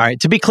season there. All right,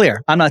 to be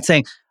clear, I'm not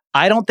saying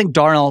I don't think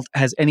Darnold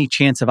has any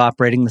chance of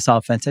operating this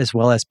offense as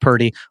well as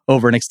Purdy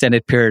over an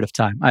extended period of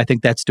time. I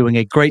think that's doing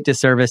a great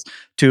disservice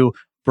to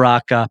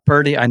Brock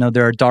Purdy. I know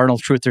there are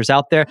Darnold truthers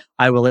out there.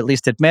 I will at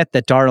least admit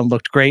that Darnold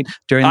looked great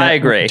during that. I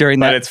agree,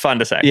 but it's fun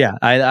to say. Yeah,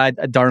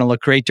 Darnold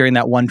looked great during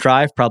that one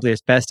drive, probably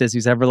as best as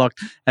he's ever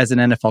looked as an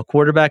NFL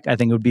quarterback. I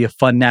think it would be a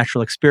fun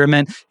natural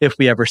experiment if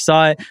we ever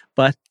saw it,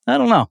 but I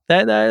don't know.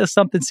 That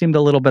something seemed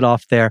a little bit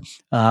off there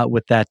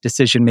with that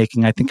decision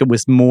making. I think it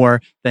was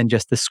more than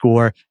just the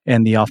score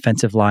and the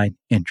offensive line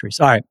injuries.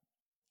 All right,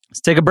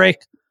 let's take a break.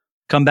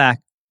 Come back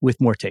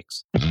with more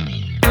takes.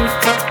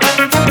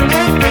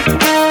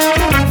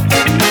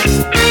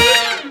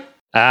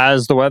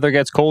 As the weather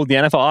gets cold, the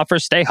NFL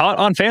offers stay hot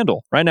on FanDuel.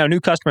 Right now, new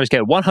customers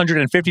get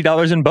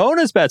 $150 in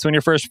bonus bets when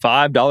your first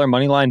 $5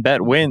 moneyline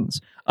bet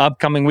wins.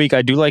 Upcoming week,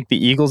 I do like the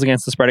Eagles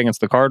against the spread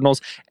against the Cardinals.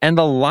 And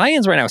the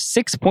Lions right now,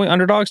 6-point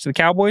underdogs to the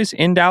Cowboys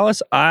in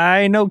Dallas.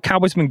 I know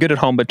Cowboys have been good at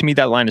home, but to me,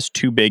 that line is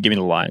too big. Give me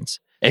the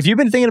Lions. If you've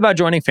been thinking about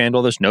joining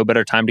FanDuel, there's no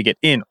better time to get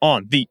in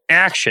on the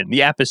action.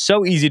 The app is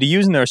so easy to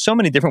use, and there are so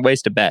many different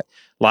ways to bet.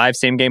 Live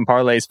same-game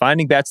parlays,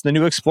 finding bets in the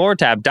new Explore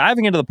tab,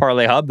 diving into the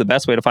Parlay Hub, the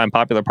best way to find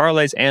popular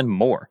parlays, and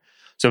more.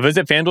 So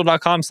visit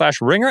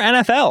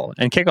FanDuel.com/RingerNFL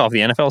and kick off the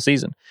NFL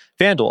season.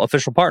 FanDuel,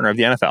 official partner of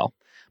the NFL.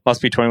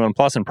 Must be 21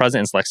 plus and present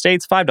in select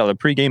states. $5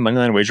 pregame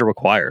moneyline wager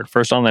required.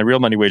 First online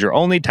real money wager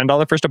only.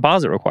 $10 first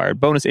deposit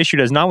required. Bonus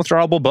issued as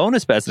non-withdrawable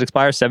bonus bets that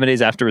expire 7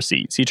 days after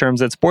receipt. See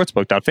terms at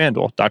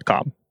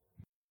sportsbook.fanduel.com.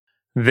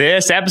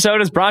 This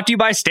episode is brought to you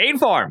by State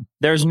Farm.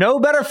 There's no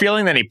better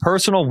feeling than a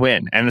personal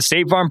win, and the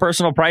State Farm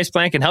Personal Price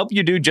Plan can help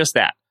you do just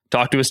that.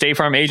 Talk to a State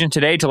Farm agent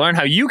today to learn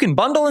how you can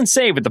bundle and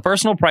save with the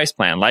Personal Price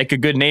Plan. Like a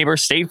good neighbor,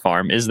 State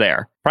Farm is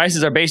there.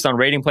 Prices are based on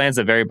rating plans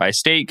that vary by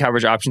state.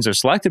 Coverage options are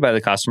selected by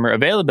the customer.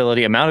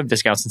 Availability, amount of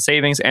discounts and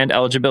savings, and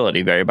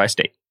eligibility vary by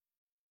state.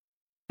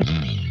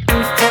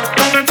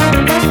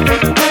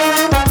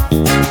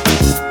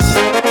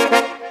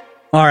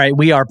 All right,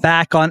 we are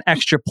back on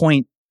Extra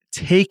Point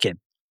Taken.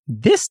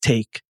 This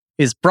take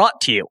is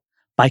brought to you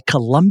by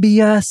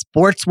Columbia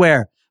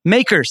Sportswear,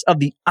 makers of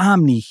the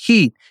Omni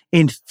Heat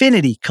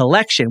Infinity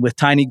Collection with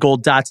tiny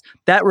gold dots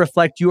that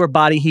reflect your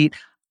body heat.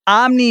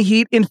 Omni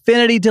Heat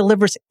Infinity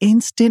delivers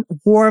instant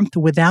warmth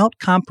without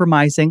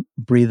compromising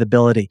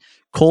breathability.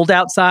 Cold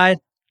outside,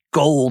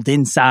 gold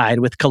inside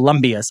with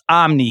Columbia's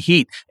Omni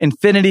Heat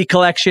Infinity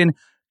Collection.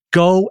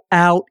 Go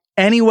out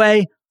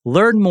anyway.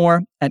 Learn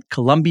more at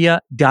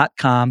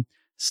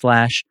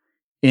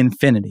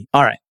Columbia.com/infinity.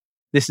 All right.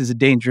 This is a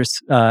dangerous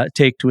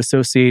take to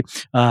associate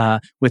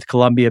with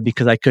Columbia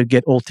because I could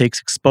get old takes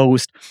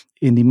exposed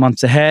in the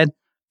months ahead.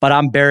 But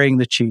I'm burying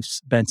the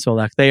Chiefs, Ben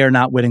Solak. They are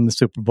not winning the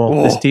Super Bowl.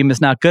 Oh. This team is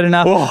not good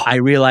enough. Oh. I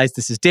realize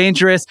this is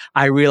dangerous.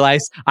 I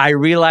realize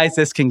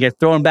this can get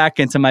thrown back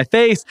into my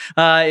face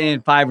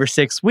in 5 or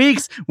 6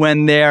 weeks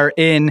when they're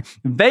in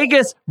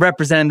Vegas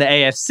representing the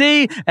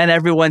AFC and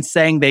everyone's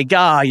saying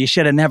you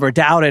should have never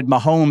doubted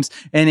Mahomes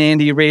and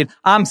Andy Reid.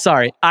 I'm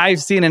sorry.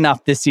 I've seen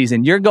enough this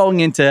season. You're going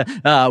into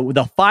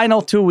the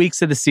final 2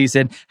 weeks of the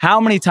season.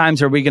 How many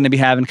times are we going to be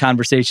having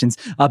conversations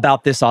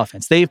about this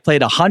offense? They've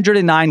played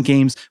 109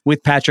 games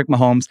with Patrick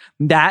Mahomes.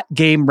 That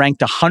game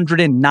ranked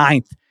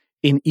 109th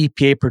in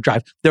EPA per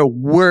drive. Their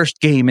worst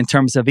game in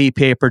terms of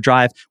EPA per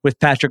drive with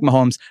Patrick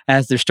Mahomes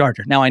as their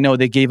starter. Now, I know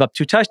they gave up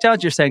 2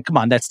 touchdowns. You're saying, come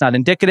on, that's not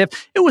indicative.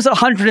 It was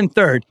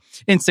 103rd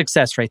in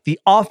success rate. The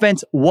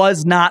offense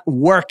was not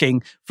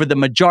working for the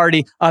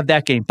majority of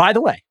that game. By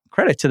the way,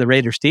 credit to the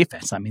Raiders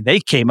defense. I mean, they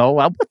came out.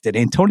 Well, what did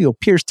Antonio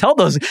Pierce tell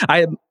those?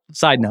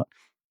 Side note.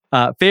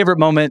 Favorite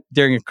moment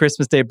during a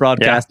Christmas Day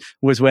broadcast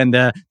was when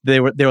they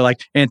were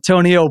like,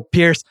 Antonio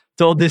Pierce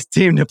told this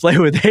team to play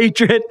with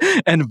hatred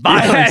and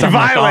violence. I'm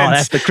like, oh,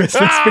 that's the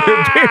Christmas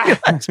spirit.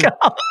 Let's go.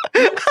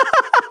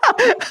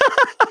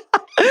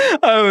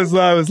 I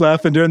was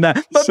laughing during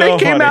that, but so they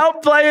came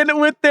out playing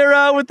with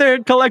their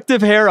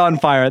collective hair on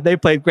fire. They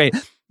played great.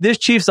 This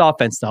Chiefs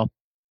offense, though,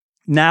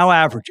 now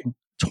averaging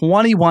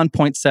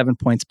 21.7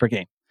 points per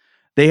game.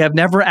 They have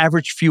never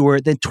averaged fewer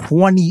than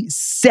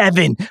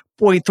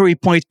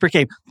 27.3 points per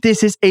game.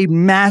 This is a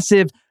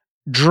massive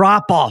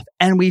drop off,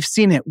 and we've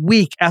seen it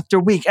week after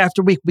week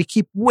after week. We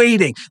keep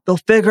waiting. They'll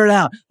figure it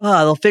out.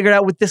 They'll figure it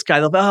out with this guy.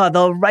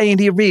 They'll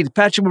Andy Reid,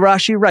 Patrick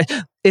Marashi, right?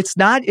 It's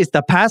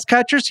the pass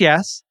catchers,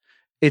 yes.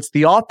 It's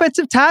the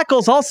offensive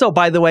tackles also,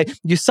 by the way.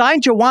 You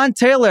signed Jawan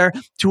Taylor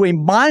to a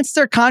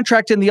monster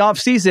contract in the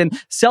offseason,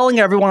 selling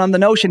everyone on the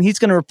notion he's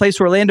going to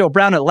replace Orlando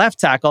Brown at left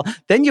tackle.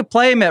 Then you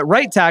play him at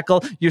right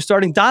tackle. You're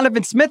starting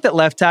Donovan Smith at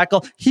left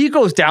tackle. He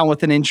goes down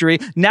with an injury.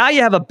 Now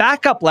you have a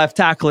backup left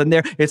tackle in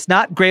there. It's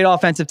not great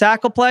offensive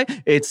tackle play.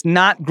 It's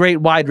not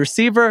great wide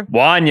receiver.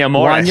 Wanya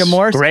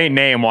Morris. Great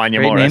name,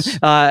 Wanya Morris.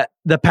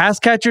 The pass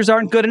catchers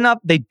aren't good enough.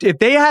 If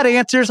they had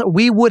answers,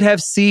 we would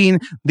have seen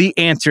the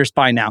answers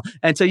by now.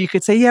 And so you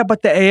could say, yeah,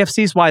 but the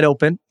AFC's wide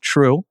open.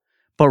 True.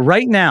 But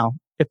right now,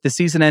 if the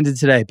season ended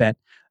today, Ben,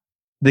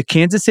 the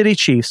Kansas City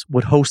Chiefs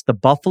would host the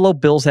Buffalo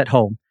Bills at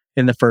home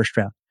in the first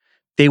round.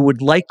 They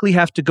would likely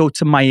have to go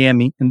to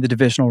Miami in the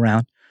divisional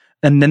round.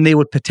 And then they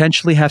would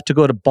potentially have to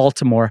go to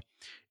Baltimore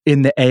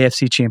in the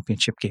AFC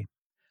Championship game.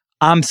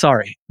 I'm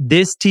sorry.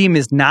 This team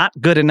is not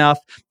good enough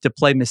to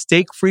play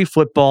mistake-free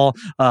football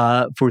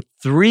for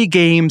 3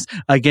 games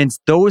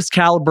against those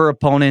caliber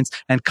opponents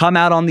and come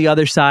out on the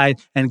other side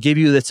and give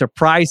you the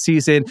surprise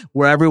season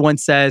where everyone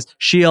says,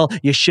 Sheil,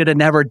 you should have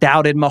never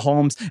doubted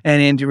Mahomes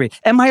and Andy Reid.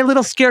 Am I a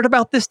little scared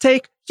about this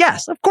take?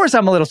 Yes, of course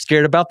I'm a little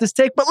scared about this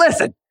take. But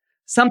listen,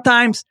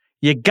 sometimes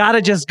you got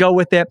to just go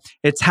with it.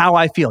 It's how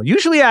I feel.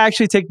 Usually I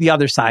actually take the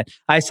other side.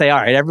 I say, all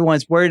right,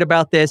 everyone's worried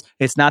about this.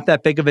 It's not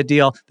that big of a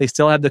deal. They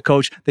still have the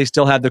coach. They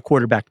still have the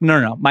quarterback.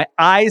 No. My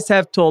eyes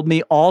have told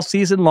me all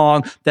season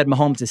long that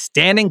Mahomes is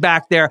standing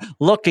back there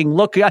looking.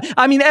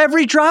 I mean,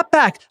 every drop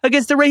back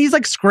against the Raiders, he's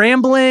like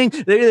scrambling.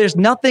 There's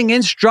nothing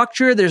in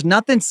structure. There's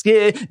nothing,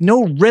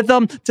 no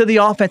rhythm to the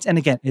offense. And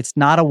again, it's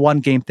not a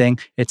one-game thing.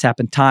 It's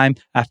happened time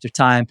after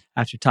time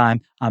after time.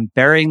 I'm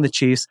burying the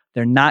Chiefs.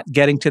 They're not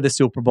getting to the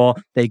Super Bowl.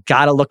 They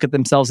got to look at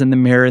themselves in the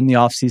mirror in the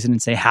offseason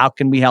and say, how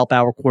can we help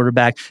our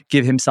quarterback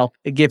give him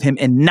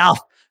enough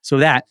so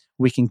that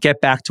we can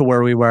get back to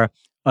where we were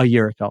a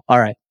year ago?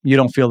 All right. You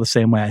don't feel the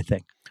same way, I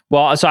think.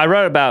 Well, so I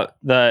wrote about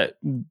the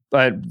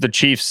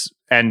Chiefs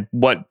and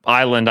what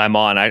island I'm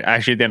on. I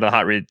actually at the end of the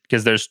hot read,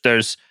 because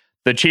there's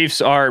the Chiefs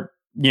are,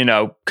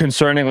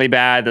 concerningly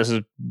bad. This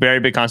is very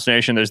big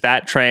consternation. There's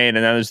that train,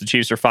 and then there's the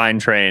Chiefs are fine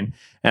train.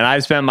 And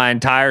I've spent my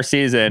entire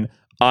season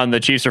on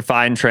the Chiefs are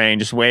fine train,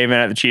 just waving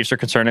at the Chiefs are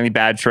concerningly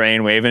bad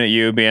train, waving at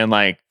you, being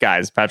like,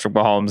 guys, Patrick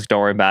Mahomes, don't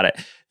worry about it.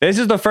 This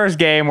is the first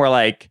game where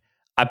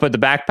I put the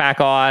backpack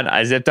on,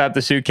 I zipped up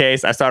the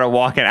suitcase, I started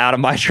walking out of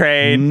my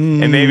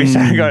train, and maybe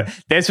started going.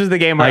 This was the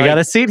game where I got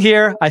a seat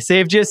here. I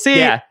saved you a seat.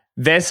 Yeah.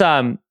 This,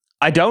 I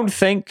don't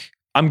think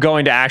I'm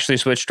going to actually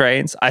switch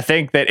trains. I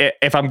think that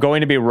if I'm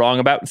going to be wrong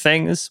about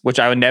things, which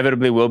I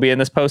inevitably will be in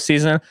this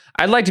postseason,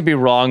 I'd like to be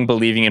wrong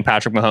believing in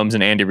Patrick Mahomes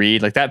and Andy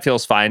Reid. That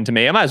feels fine to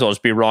me. I might as well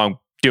just be wrong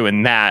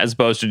doing that as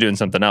opposed to doing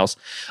something else.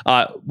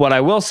 What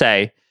I will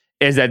say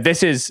is that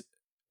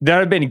there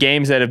have been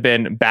games that have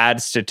been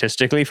bad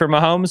statistically for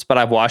Mahomes, but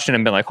I've watched it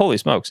and been like, holy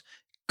smokes,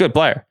 good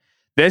player.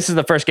 This is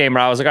the first game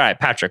where I was like, all right,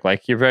 Patrick,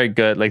 you're very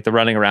good. The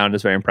running around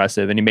is very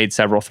impressive. And he made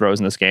several throws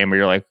in this game where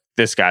you're like,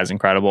 this guy's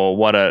incredible.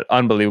 What an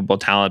unbelievable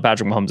talent.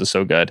 Patrick Mahomes is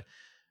so good.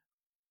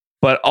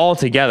 But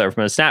altogether,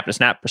 from a snap to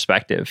snap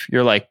perspective,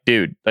 you're like,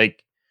 dude,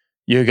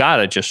 you got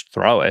to just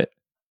throw it.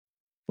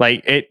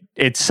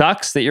 It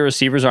sucks that your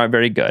receivers aren't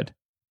very good.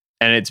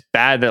 And it's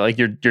bad that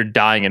you're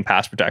dying in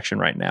pass protection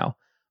right now.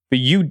 But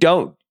you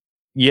don't.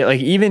 Yeah,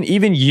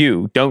 even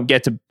you don't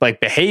get to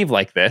behave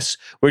like this,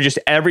 where just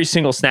every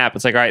single snap,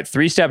 it's all right,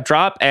 3-step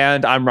drop,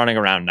 and I'm running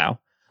around now.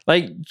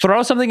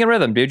 Throw something in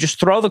rhythm, dude. Just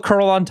throw the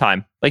curl on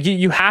time.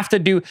 You have to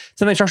do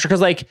something structured,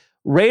 because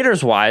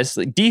Raiders wise,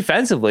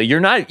 defensively, you're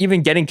not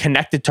even getting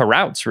connected to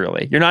routes,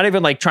 really. You're not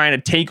even trying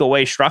to take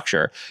away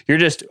structure. You're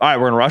just, all right,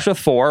 we're gonna rush with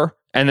 4,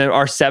 and then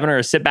our 7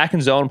 are sit back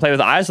in zone and play with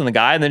eyes on the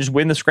guy, and then just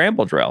win the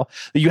scramble drill.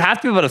 You have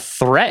to be able to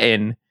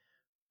threaten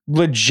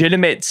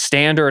legitimate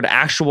standard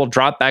actual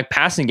drop back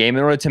passing game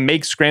in order to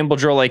make scramble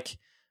drill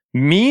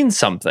mean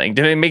something,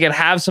 to make it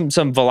have some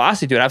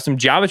velocity to it, have some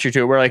geometry to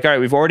it. We're like, all right,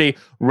 we've already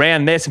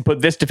ran this and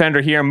put this defender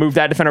here and moved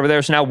that defender over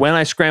there. So now when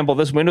I scramble,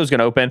 this window is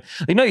going to open.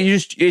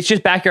 It's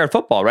just backyard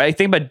football, right?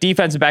 Think about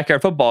defense and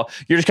backyard football.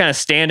 You're just kind of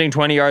standing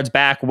 20 yards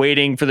back,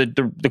 waiting for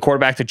the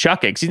quarterback to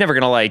chuck it, because he's never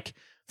going to like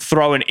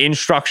throw an in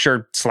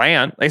structure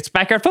slant. It's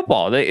backyard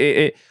football.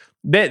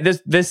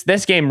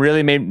 This game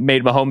really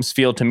made Mahomes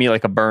feel to me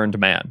like a burned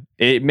man.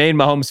 It made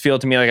Mahomes feel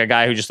to me like a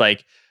guy who just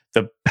like,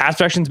 the pass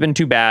direction's been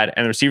too bad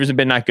and the receivers have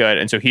been not good.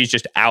 And so he's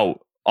just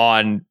out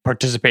on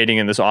participating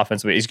in this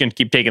offense. He's going to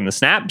keep taking the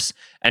snaps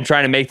and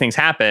trying to make things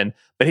happen.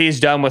 But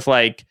he's done with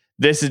like,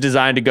 this is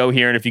designed to go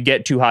here. And if you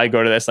get too high,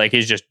 go to this. Like,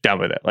 he's just done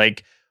with it.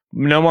 Like,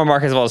 no more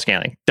Marquez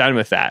Valdes-Scantling. Done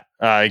with that.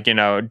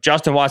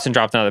 Justin Watson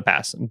dropped another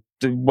pass.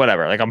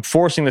 Whatever. Like, I'm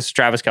forcing this to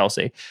Travis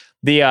Kelce.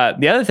 The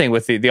other thing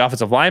with the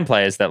offensive line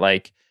play is that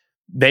like,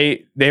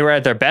 they were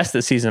at their best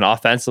this season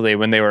offensively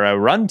when they were a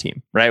run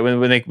team, right?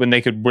 When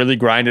they could really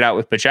grind it out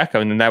with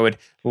Pacheco, and then that would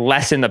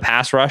lessen the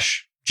pass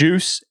rush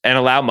juice and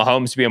allow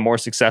Mahomes to be a more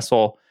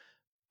successful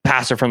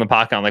passer from the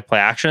pocket on like play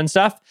action and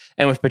stuff.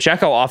 And with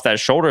Pacheco off that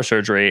shoulder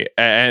surgery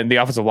and the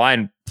offensive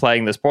line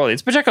playing this poorly,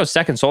 it's Pacheco's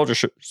second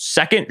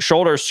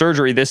shoulder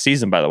surgery this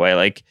season, by the way.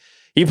 Like,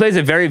 he plays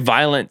a very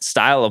violent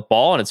style of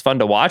ball and it's fun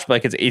to watch, but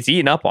like it's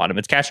eating up on him.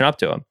 It's catching up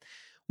to him.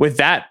 With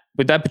that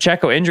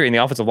Pacheco injury and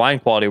the offensive line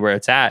quality where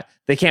it's at,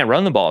 they can't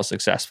run the ball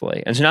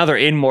successfully. And so now they're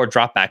in more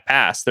drop back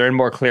pass. They're in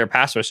more clear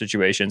pass rush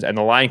situations, and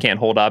the line can't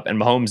hold up, and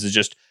Mahomes is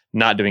just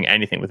not doing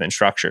anything within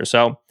structure.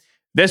 So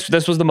this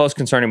was the most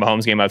concerning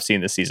Mahomes game I've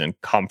seen this season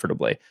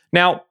comfortably.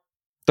 Now,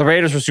 the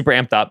Raiders were super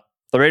amped up.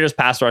 The Raiders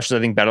pass rush is, I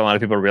think, better than a lot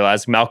of people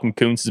realize. Malcolm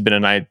Kuntz has been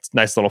a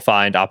nice little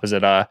find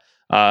opposite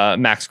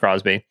Max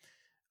Crosby.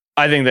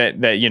 I think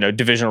that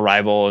divisional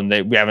rival, and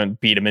we haven't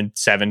beat him in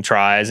 7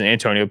 tries, and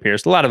Antonio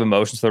Pierce, a lot of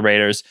emotions for the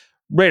Raiders.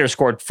 Raiders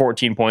scored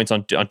 14 points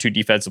on 2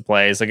 defensive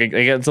plays. Like,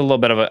 it's a little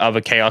bit of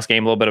a chaos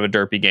game, a little bit of a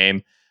derpy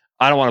game.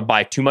 I don't want to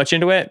buy too much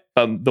into it,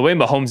 but the way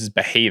Mahomes is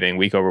behaving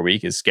week over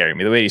week is scaring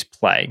me, the way he's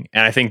playing.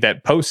 And I think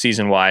that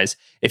postseason wise,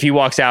 if he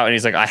walks out and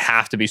he's like, I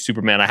have to be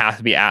Superman, I have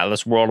to be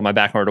Atlas, world on my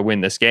back in order to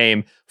win this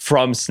game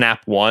from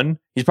snap one,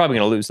 he's probably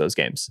going to lose those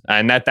games.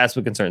 And that's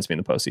what concerns me in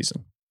the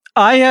postseason.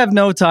 I have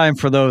no time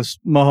for those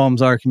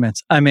Mahomes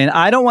arguments. I mean,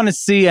 I don't want to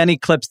see any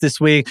clips this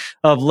week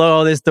of,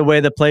 this is the way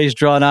the play's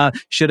drawn out.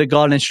 Should have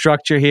gone in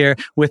structure here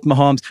with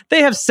Mahomes.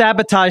 They have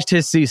sabotaged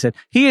his season.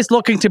 He is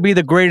looking to be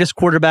the greatest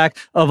quarterback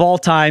of all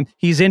time.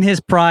 He's in his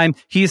prime.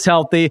 He's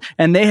healthy.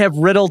 And they have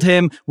riddled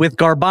him with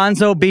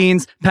garbanzo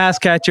beans, pass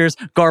catchers,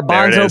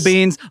 garbanzo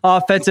beans,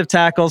 offensive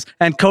tackles,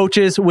 and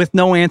coaches with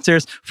no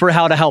answers for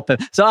how to help him.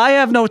 So I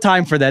have no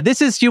time for that.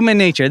 This is human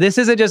nature. This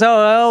isn't just,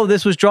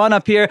 this was drawn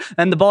up here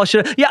and the ball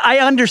should. Yeah, I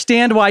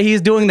understand why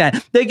he's doing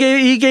that.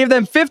 He gave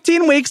them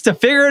 15 weeks to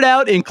figure it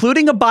out,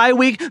 including a bye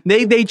week.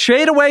 They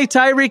trade away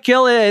Tyreek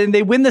Hill and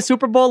they win the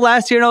Super Bowl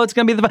last year. No, it's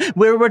going to be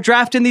we're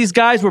drafting these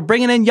guys. We're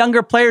bringing in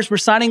younger players. We're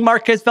signing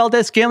Marquez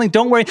Valdes-Scantling.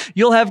 Don't worry,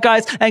 you'll have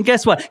guys. And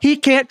guess what? He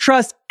can't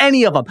trust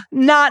any of them.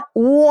 Not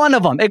one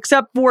of them,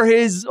 except for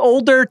his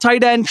older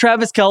tight end,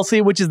 Travis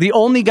Kelce, which is the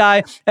only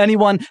guy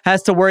anyone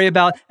has to worry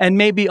about. And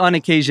maybe on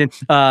occasion,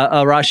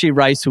 Rashee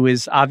Rice, who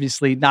is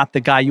obviously not the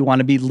guy you want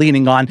to be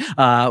leaning on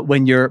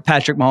when you're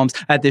Patrick Mahomes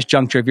at this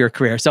juncture of your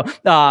career. So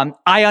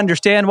I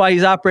understand why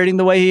he's operating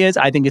the way he is.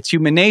 I think it's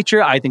human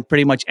nature. I think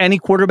pretty much any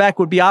quarterback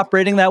would be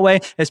operating that way,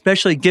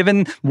 especially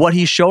given what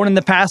he's shown in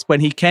the past when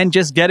he can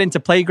just get into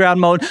playground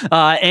mode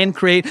and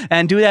create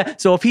and do that.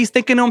 So if he's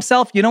thinking to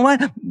himself, you know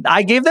what?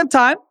 I gave them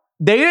time.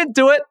 They didn't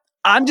do it.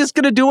 I'm just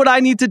going to do what I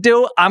need to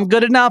do. I'm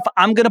good enough.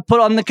 I'm going to put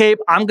on the cape.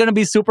 I'm going to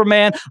be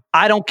Superman.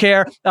 I don't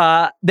care.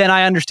 Then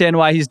I understand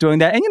why he's doing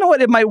that. And you know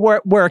what? It might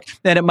work.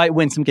 Then it might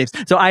win some games.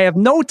 So I have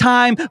no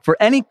time for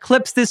any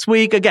clips this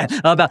week. Again,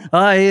 about,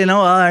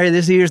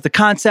 here's the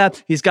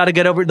concept. He's got to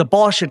get over it. The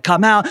ball should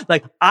come out.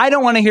 Like, I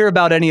don't want to hear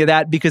about any of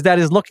that because that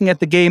is looking at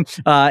the game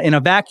in a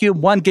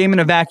vacuum, one game in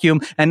a vacuum,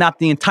 and not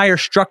the entire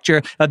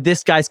structure of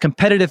this guy's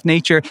competitive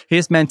nature,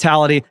 his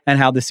mentality, and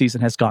how the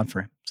season has gone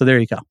for him. So there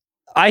you go.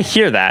 I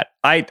hear that.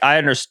 I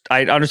understand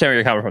where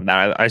you're coming from.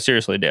 That I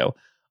seriously do.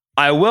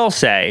 I will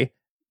say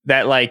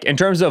that, like, in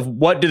terms of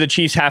what do the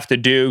Chiefs have to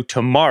do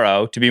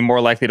tomorrow to be more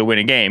likely to win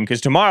a game?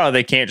 Because tomorrow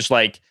they can't just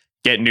like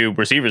get new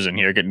receivers in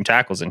here, get new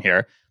tackles in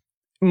here.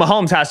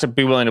 Mahomes has to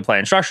be willing to play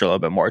in structure a little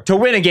bit more to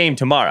win a game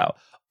tomorrow.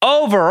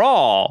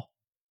 Overall,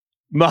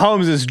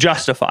 Mahomes is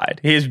justified.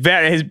 His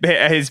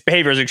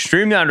behavior is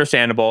extremely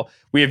understandable.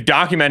 We have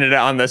documented it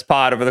on this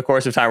pod over the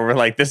course of time where we're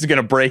like, this is going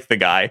to break the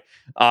guy.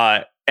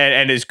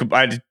 And is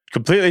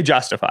completely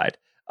justified.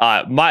 So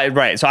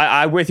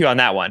I'm with you on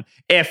that one.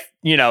 If,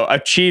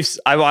 a Chiefs,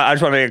 I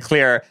just want to make it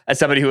clear as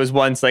somebody who was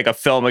once like a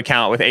film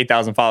account with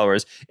 8,000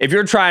 followers, if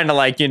you're trying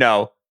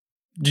to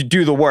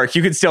do the work,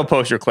 you can still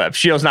post your clips.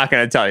 Shield's not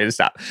going to tell you to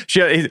stop.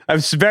 I'm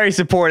very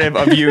supportive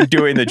of you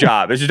doing the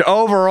job. It's just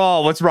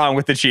overall what's wrong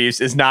with the Chiefs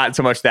is not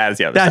so much that as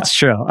the other That's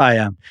stuff. True. I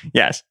am.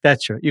 Yes.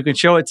 That's true. You can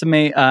show it to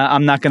me.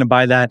 I'm not going to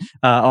buy that.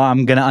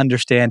 I'm going to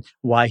understand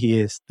why he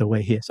is the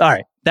way he is. All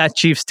right. That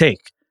Chiefs take.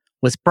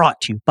 was brought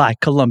to you by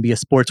Columbia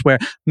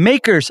Sportswear,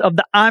 makers of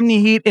the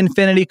Omni-Heat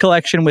Infinity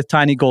Collection with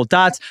tiny gold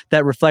dots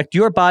that reflect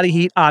your body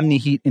heat.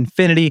 Omni-Heat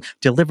Infinity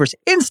delivers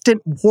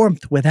instant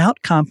warmth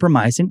without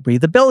compromising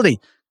breathability.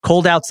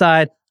 Cold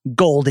outside,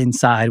 gold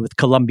inside with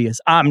Columbia's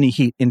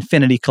Omni-Heat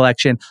Infinity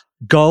Collection.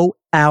 Go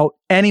out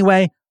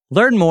anyway.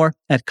 Learn more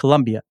at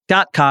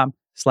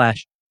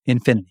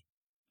Columbia.com/infinity.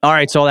 All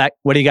right, so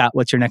what do you got?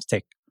 What's your next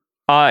take?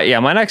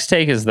 My next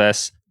take is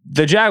this.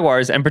 The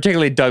Jaguars, and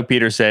particularly Doug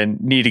Peterson,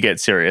 need to get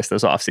serious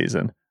this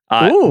offseason.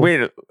 My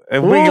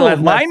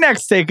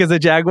next take is a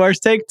Jaguars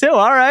take too.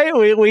 All right,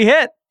 we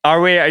hit. Are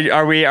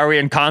we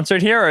in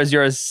concert here, or is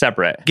yours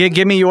separate?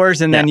 Give me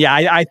yours, and then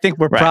I think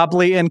we're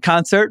probably in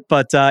concert,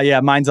 but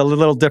mine's a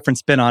little different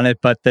spin on it,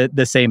 but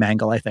the same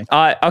angle, I think.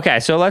 Okay,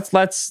 so let's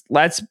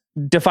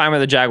define where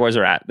the Jaguars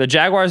are at. The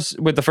Jaguars,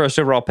 with the first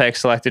overall pick,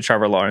 selected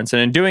Trevor Lawrence,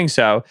 and in doing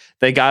so,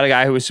 they got a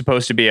guy who was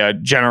supposed to be a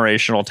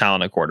generational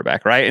talent at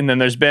quarterback, right? And then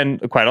there's been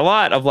quite a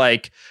lot of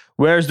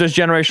where's this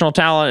generational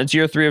talent? It's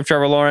year 3 of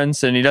Trevor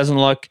Lawrence, and he doesn't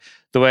look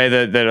the way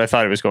that I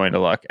thought he was going to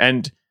look.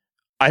 And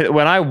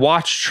when I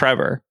watched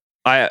Trevor,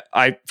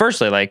 I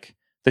firstly,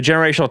 the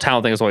generational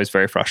talent thing is always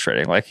very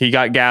frustrating. He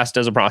got gassed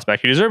as a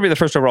prospect. He deserved to be the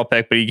first overall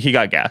pick, but he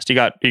got gassed. He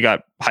got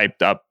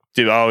hyped up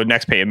to,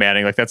 next Peyton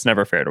Manning. That's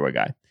never fair to a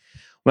guy.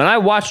 When I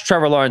watch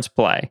Trevor Lawrence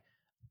play,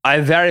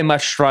 I very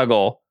much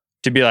struggle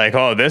to be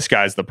this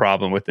guy's the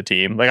problem with the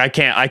team. I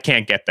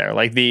can't get there.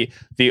 The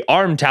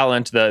arm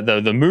talent,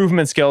 the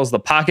movement skills, the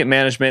pocket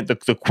management,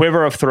 the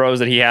quiver of throws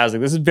that he has.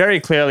 This is very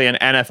clearly an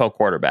NFL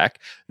quarterback.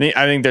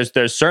 I think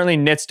there's certainly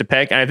nits to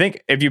pick. And I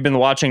think if you've been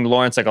watching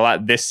Lawrence a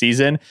lot this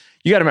season,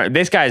 you got to remember,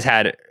 this guy's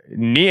had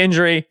knee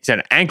injury. He's had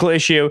an ankle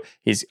issue.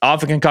 He's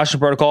off the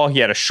concussion protocol. He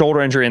had a shoulder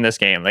injury in this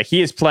game.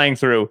 He is playing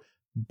through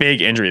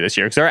big injury this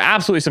year, because there are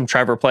absolutely some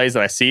Trevor plays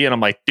that I see and I'm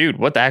like, dude,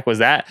 what the heck was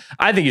that?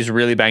 I think he's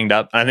really banged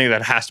up, and I think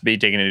that has to be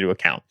taken into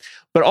account.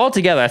 But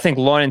altogether, I think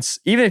Lawrence,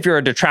 even if you're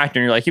a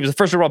detractor and you're he was the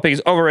first overall pick, he's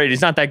overrated,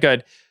 he's not that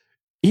good,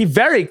 he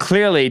very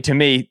clearly, to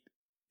me,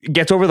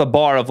 gets over the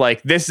bar of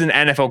this is an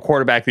NFL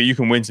quarterback that you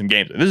can win some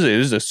games with. This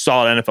is a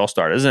solid NFL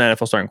starter. This is an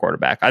NFL starting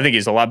quarterback. I think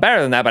he's a lot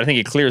better than that, but I think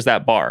he clears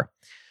that bar.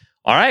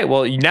 All right,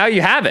 well, now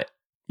you have it.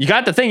 You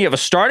got the thing. You have a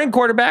starting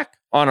quarterback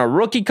on a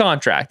rookie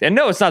contract. And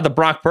no, it's not the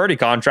Brock Purdy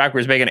contract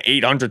where he's making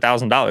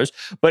 $800,000,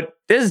 but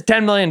this is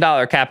 $10 million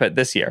cap hit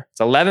this year. It's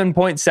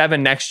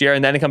 11.7 next year.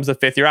 And then it comes the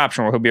 5th year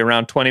option where he'll be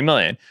around 20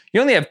 million. You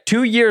only have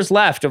 2 years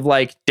left of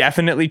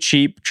definitely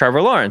cheap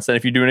Trevor Lawrence. Then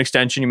if you do an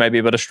extension, you might be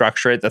able to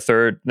structure it the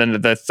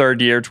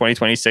third year,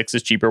 2026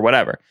 is cheaper,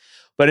 whatever.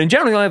 But in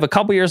general, you only have a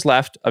couple years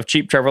left of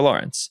cheap Trevor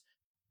Lawrence.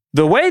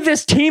 The way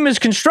this team is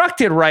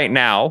constructed right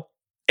now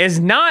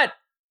is not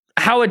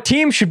how a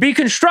team should be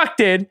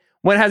constructed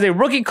when it has a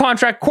rookie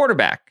contract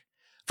quarterback.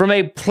 From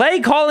a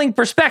play calling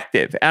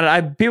perspective,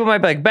 and people might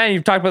be Ben,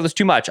 you've talked about this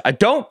too much. I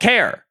don't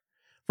care.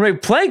 From a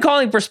play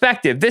calling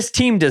perspective, this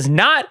team does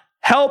not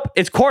help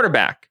its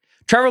quarterback.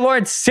 Trevor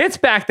Lawrence sits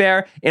back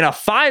there in a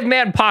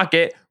 5-man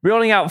pocket,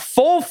 reeling out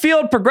full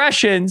field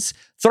progressions,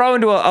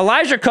 throwing to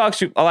Elijah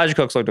Cooks. Elijah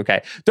Cooks looked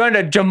okay. Throwing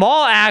to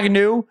Jamal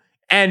Agnew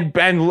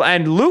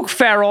and Luke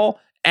Farrell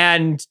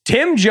and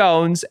Tim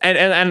Jones,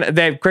 and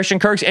they have Christian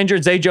Kirk's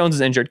injured. Zay Jones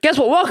is injured. Guess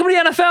what? Welcome to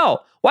the NFL.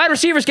 Wide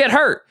receivers get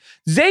hurt.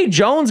 Zay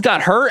Jones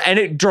got hurt, and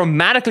it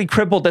dramatically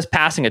crippled this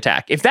passing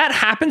attack. If that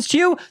happens to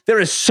you, there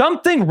is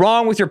something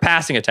wrong with your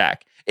passing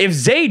attack. If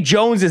Zay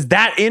Jones is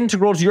that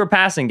integral to your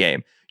passing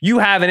game, you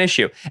have an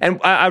issue.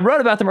 And I wrote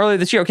about them earlier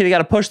this year. Okay, they got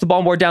to push the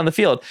ball more down the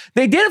field.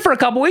 They did it for a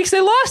couple weeks.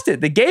 They lost it.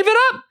 They gave it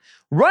up.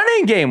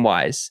 Running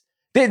game-wise,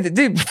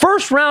 the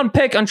first-round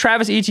pick on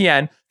Travis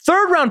Etienne,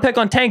 third-round pick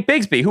on Tank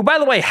Bigsby, who, by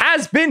the way,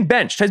 has been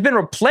benched, has been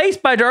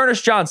replaced by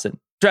D'Ernest Johnson.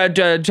 Tank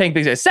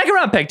Bigsby.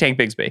 Second-round pick, Tank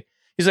Bigsby.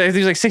 He's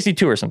like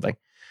 62 or something.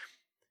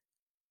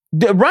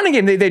 The running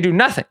game, they do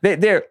nothing.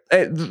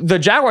 The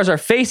Jaguars are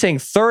facing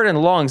 3rd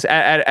and longs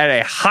at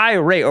a high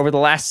rate over the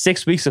last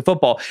 6 weeks of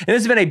football. And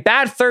this has been a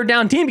bad third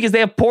down team because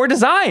they have poor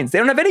designs. They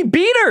don't have any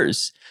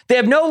beaters. They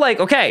have no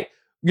okay,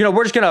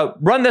 we're just going to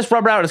run this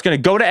rubber out. It's going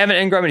to go to Evan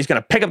Ingram and he's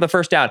going to pick up the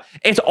first down.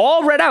 It's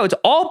all read out. It's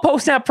all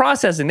post-snap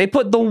processing. They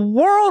put the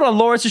world on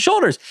Lawrence's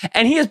shoulders.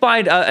 And he is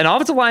behind an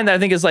offensive line that I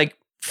think is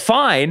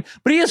fine,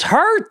 but he is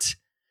hurt.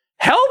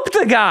 Help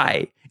the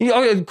guy.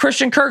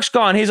 Christian Kirk's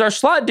gone. He's our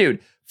slot dude.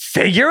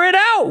 Figure it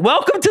out.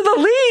 Welcome to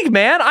the league,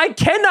 man. I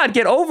cannot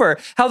get over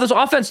how this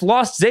offense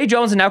lost Zay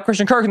Jones and now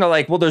Christian Kirk. And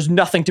they're well, there's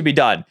nothing to be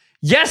done.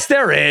 Yes,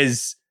 there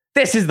is.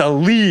 This is the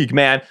league,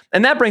 man.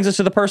 And that brings us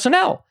to the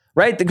personnel,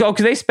 right? Because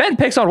they spend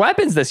picks on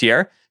weapons this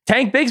year.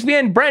 Tank Bigsby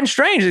and Brenton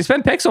Strange, they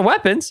spend picks on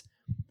weapons.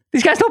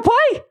 These guys don't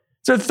play.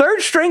 So 3rd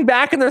string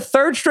back and their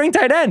 3rd string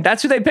tight end.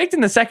 That's who they picked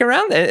in the 2nd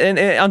round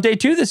on day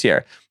 2 this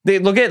year. They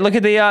look at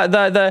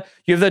the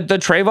you have the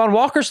Trayvon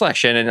Walker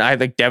selection, and I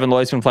think Devin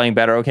Lloyd's been playing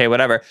better. Okay,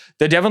 whatever.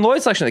 The Devin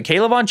Lloyd selection, the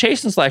Caleb Von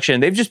Chasen selection.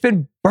 They've just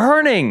been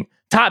burning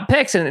top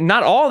picks, and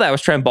not all of that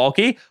was Trent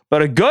Baalke,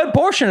 but a good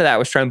portion of that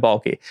was Trent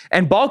Baalke.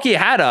 And Baalke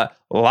had a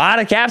lot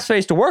of cap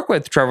space to work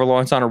with Trevor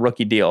Lawrence on a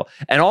rookie deal.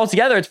 And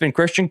altogether, it's been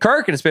Christian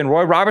Kirk, and it's been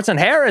Roy Robertson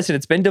Harris, and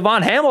it's been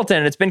Devon Hamilton,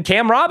 and it's been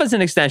Cam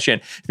Robinson extension.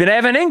 It's been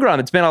Evan Ingram.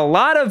 It's been a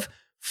lot of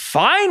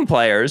fine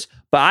players,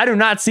 but I do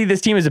not see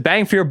this team as a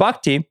bang for your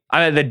buck team.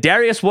 I mean, the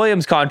Darius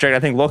Williams contract, I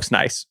think, looks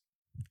nice.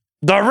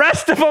 The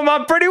rest of them,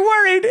 I'm pretty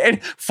worried.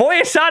 And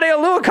Foyesade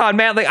Oluokun,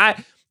 man,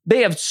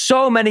 they have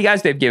so many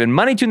guys they've given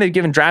money to and they've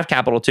given draft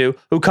capital to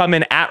who come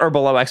in at or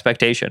below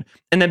expectation.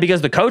 And then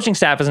because the coaching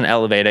staff isn't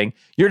elevating,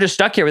 you're just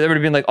stuck here with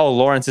everybody being like, oh,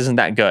 Lawrence isn't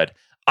that good.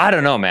 I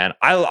don't know, man.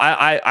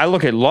 I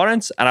look at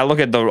Lawrence and I look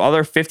at the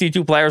other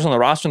 52 players on the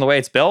roster and the way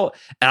it's built.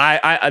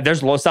 And there's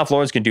stuff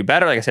Lawrence can do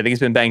better. Like I said, I think he's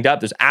been banged up.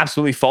 There's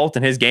absolutely fault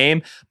in his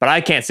game. But I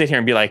can't sit here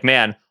and be like,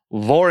 man,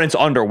 Lawrence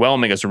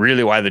underwhelming is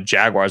really why the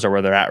Jaguars are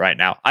where they're at right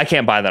now. I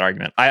can't buy that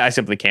argument. I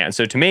simply can't.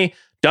 So to me,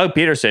 Doug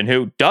Peterson,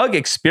 who Doug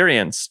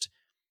experienced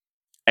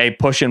a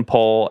push and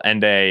pull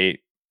and a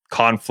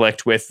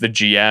conflict with the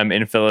GM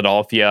in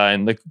Philadelphia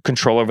and the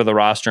control over the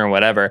roster and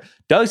whatever.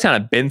 Doug's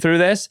kind of been through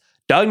this.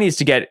 Doug needs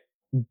to get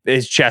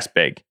his chest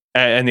big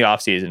in the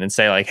offseason and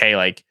say like, hey,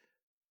 like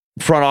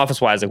front office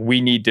wise, like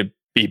we need to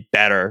be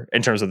better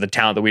in terms of the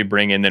talent that we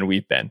bring in than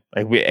we've been.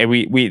 Like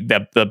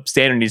the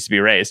standard needs to be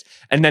raised.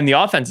 And then the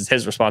offense is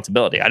his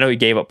responsibility. I know he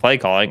gave up play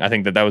calling. I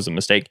think that was a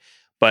mistake.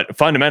 But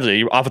fundamentally,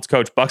 your offensive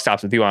coach buck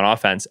stops with you on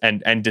offense,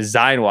 and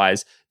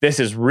design-wise,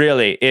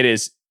 it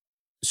is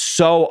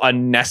so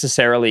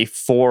unnecessarily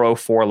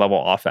 404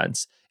 level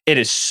offense. It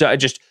is so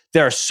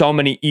there are so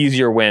many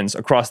easier wins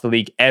across the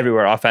league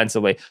everywhere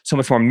offensively. So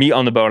much more meat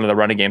on the bone in the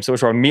running game, so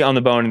much more meat on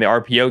the bone in the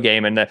RPO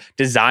game and the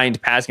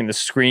designed pass game, the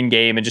screen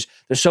game, and just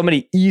there's so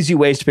many easy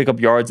ways to pick up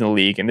yards in the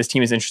league, and this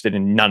team is interested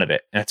in none of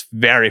it. And it's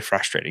very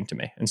frustrating to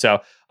me. And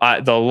so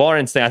the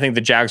Lawrence thing, I think the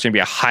Jags are going to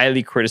be a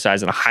highly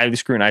criticized and a highly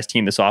scrutinized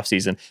team this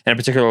offseason, and in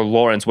particular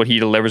Lawrence, what he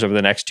delivers over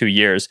the next 2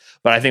 years.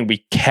 But I think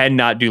we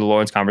cannot do the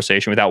Lawrence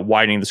conversation without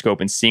widening the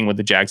scope and seeing what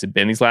the Jags have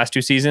been these last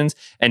 2 seasons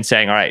and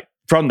saying, all right,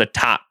 from the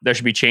top, there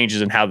should be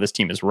changes in how this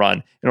team is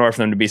run in order for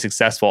them to be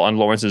successful on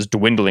Lawrence's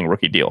dwindling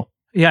rookie deal.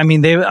 Yeah, I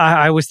mean,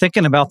 I was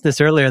thinking about this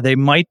earlier. They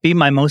might be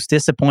my most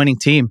disappointing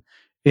team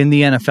in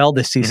the NFL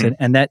this season.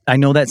 Mm-hmm. And that I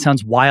know that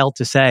sounds wild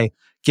to say,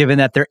 given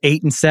that they're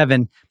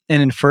 8-7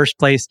 and in first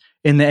place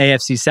in the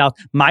AFC South.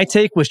 My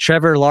take was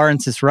Trevor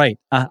Lawrence is right.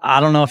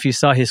 I don't know if you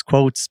saw his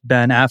quotes,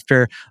 Ben,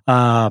 after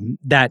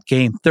that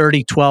game,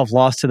 30-12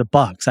 loss to the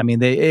Bucs. I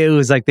mean, it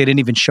was like they didn't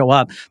even show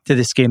up to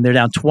this game. They're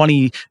down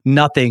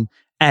 20-0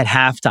 at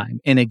halftime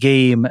in a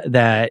game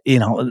that,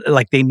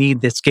 like they need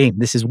this game.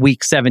 This is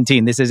week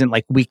 17. This isn't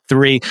like week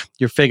 3.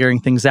 You're figuring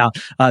things out.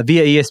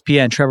 Via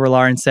ESPN, Trevor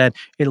Lawrence said,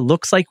 it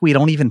looks like we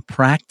don't even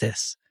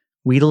practice.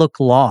 We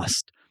look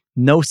lost.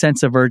 No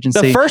sense of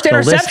urgency. The first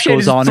interception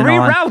is 3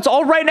 routes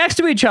all right next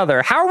to each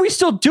other. How are we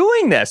still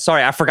doing this?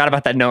 Sorry, I forgot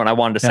about that note and I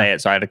wanted to say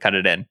it, so I had to cut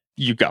it in.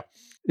 You go.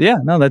 Yeah,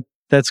 no,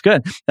 that's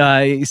good.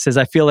 He says,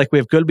 I feel like we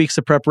have good weeks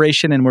of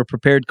preparation and we're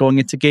prepared going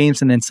into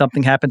games, and then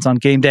something happens on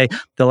game day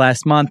the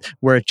last month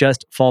where it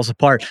just falls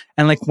apart.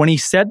 And like when he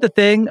said the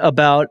thing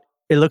about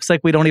it looks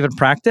like we don't even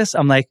practice,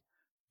 I'm like,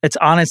 it's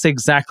honestly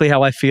exactly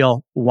how I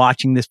feel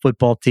watching this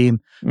football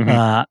team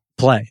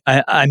play.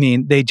 I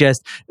mean, they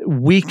just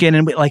week in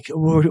and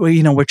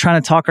we're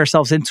trying to talk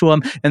ourselves into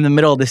them in the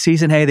middle of the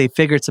season. Hey, they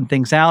figured some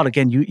things out.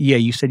 Again,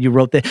 you said you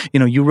wrote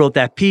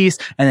that piece,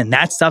 and then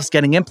that stuff's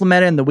getting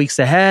implemented in the weeks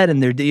ahead,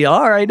 and they're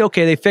all right,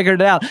 okay, they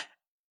figured it out.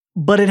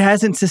 But it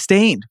hasn't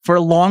sustained for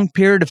a long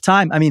period of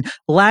time. I mean,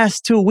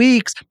 last 2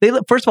 weeks,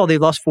 first of all,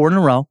 they've lost 4 in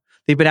a row.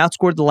 They've been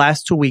outscored the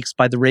last 2 weeks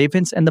by the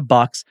Ravens and the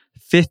Bucs,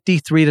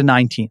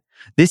 53-19.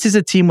 This is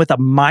a team with a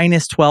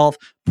minus 12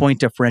 point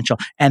differential,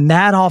 and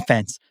that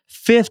offense,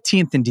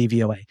 15th in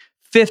DVOA,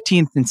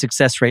 15th in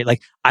success rate.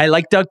 Like, I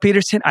like Doug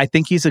Peterson. I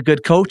think he's a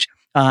good coach.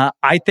 I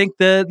think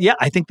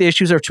the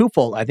issues are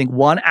twofold. I think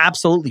one,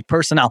 absolutely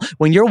personnel.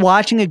 When you're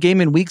watching a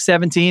game in week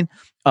 17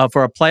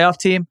 for a playoff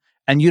team,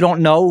 and you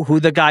don't know who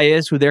the guy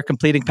is, who they're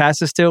completing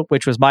passes to,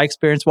 which was my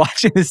experience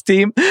watching this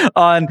team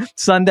on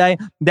Sunday,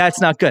 that's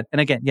not good. And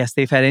again, yes,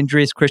 they've had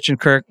injuries. Christian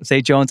Kirk,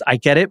 Zay Jones, I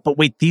get it. But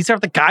wait, these are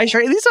the guys,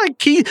 right? These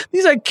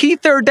are key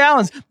third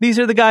downs. These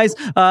are the guys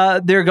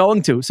they're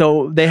going to.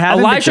 So they have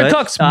Elijah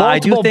Cooks,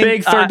 multiple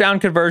big third down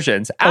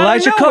conversions.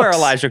 Elijah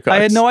Cooks. I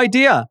had no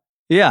idea.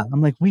 Yeah.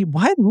 I'm like, wait,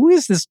 what? Who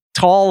is this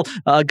tall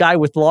guy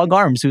with long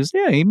arms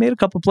he made a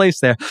couple plays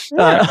there.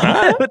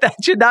 But that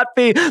should not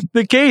be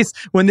the case.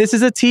 When this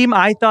is a team,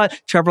 I thought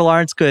Trevor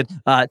Lawrence could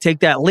take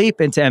that leap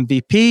into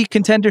MVP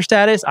contender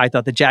status. I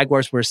thought the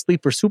Jaguars were a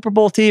sleeper Super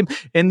Bowl team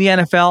in the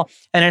NFL,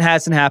 and it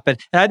hasn't happened.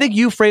 And I think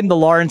you framed the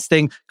Lawrence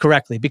thing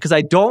correctly, because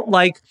I don't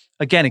like,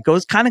 again, it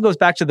goes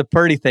back to the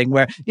Purdy thing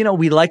where,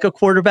 we like a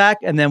quarterback,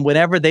 and then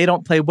whenever they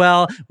don't play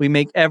well, we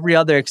make every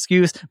other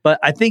excuse. But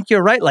I think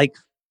you're right. Like,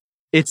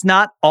 it's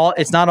not all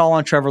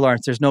on Trevor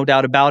Lawrence. There's no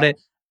doubt about it.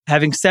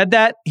 Having said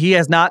that, he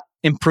has not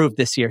improved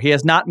this year. He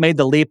has not made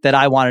the leap that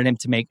I wanted him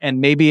to make. And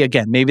maybe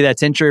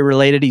that's injury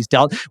related. He's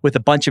dealt with a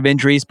bunch of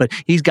injuries, but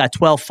he's got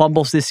 12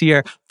 fumbles this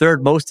year,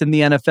 third most in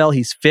the NFL.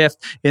 He's fifth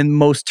in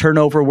most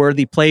turnover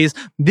worthy plays.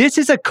 This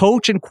is a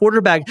coach and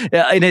quarterback.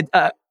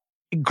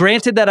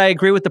 Granted that I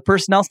agree with the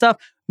personnel stuff.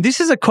 This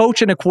is a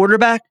coach and a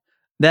quarterback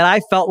that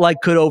I felt like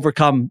could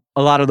overcome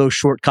a lot of those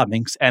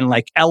shortcomings and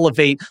like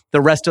elevate the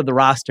rest of the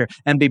roster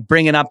and be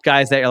bringing up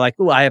guys that are like,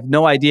 oh, I have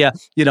no idea,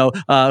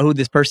 who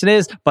this person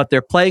is, but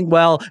they're playing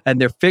well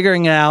and they're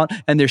figuring it out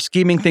and they're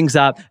scheming things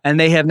up, and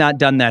they have not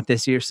done that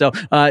this year. So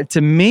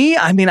to me,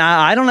 I mean,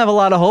 I don't have a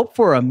lot of hope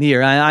for them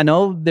here. I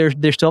know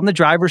they're still in the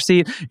driver's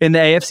seat in the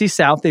AFC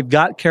South. They've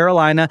got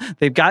Carolina,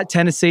 they've got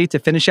Tennessee to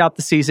finish out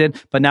the season,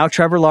 but now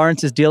Trevor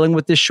Lawrence is dealing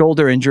with this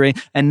shoulder injury,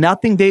 and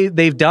nothing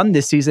they've done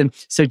this season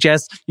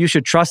suggests you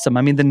should trust them.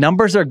 I mean, the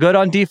numbers are good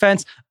on defense.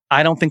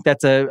 I don't think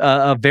that's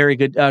a very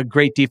good,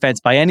 great defense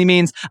by any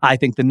means. I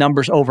think the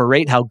numbers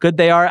overrate how good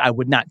they are. I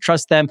would not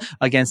trust them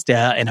against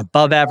an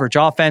above average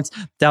offense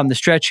down the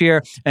stretch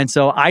here. And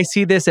so I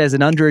see this as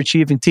an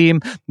underachieving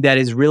team that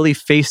is really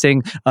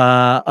facing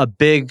a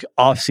big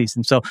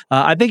offseason. So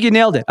I think you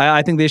nailed it.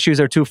 I think the issues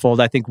are twofold.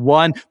 I think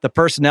one, the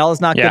personnel is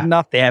not good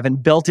enough. They haven't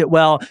built it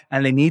well,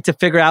 and they need to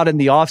figure out in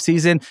the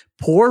offseason,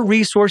 pour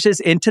resources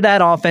into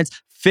that offense,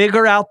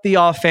 figure out the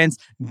offense,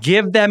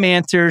 give them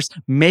answers,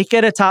 make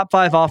it a top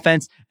 5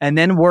 offense, and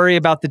then worry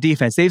about the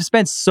defense. They've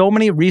spent so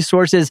many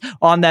resources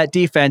on that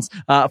defense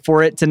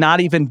for it to not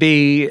even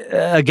be,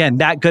 again,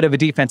 that good of a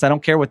defense. I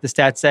don't care what the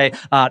stats say.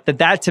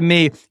 That to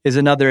me is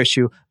another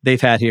issue they've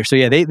had here. So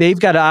yeah, they've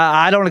got,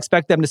 I don't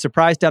expect them to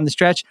surprise down the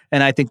stretch,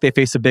 and I think they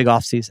face a big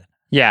offseason.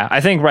 Yeah, I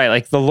think, right,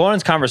 like the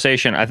Lawrence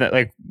conversation, I think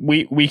like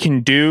we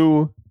can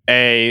do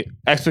a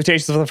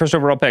expectations for the first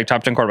overall pick,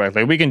 top 10 quarterback.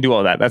 Like we can do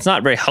all that. That's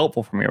not very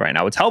helpful for me right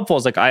now. What's helpful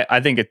is like I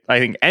think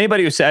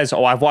anybody who says,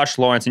 "Oh, I've watched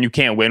Lawrence and you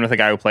can't win with a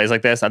guy who plays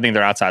like this," I think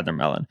they're outside their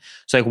melon.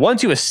 So like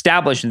once you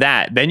establish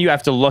that, then you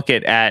have to look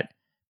at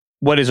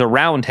what is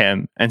around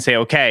him and say,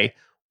 okay,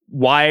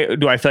 why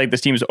do I feel like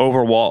this team is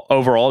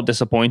overall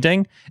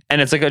disappointing? And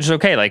it's like just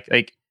okay,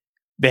 like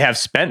they have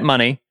spent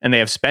money and they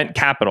have spent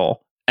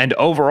capital. And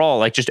overall,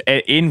 like just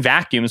in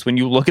vacuums, when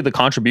you look at the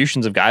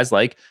contributions of guys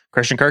like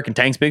Christian Kirk and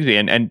Tanks Bigsby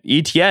and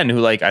Etienne, who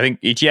like, I think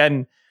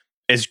Etienne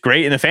is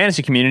great in the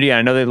fantasy community.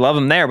 I know they love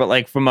him there, but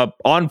like from a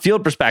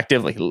on-field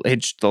perspective, like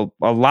it's a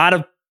lot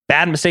of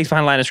bad mistakes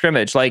behind the line of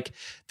scrimmage. Like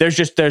there's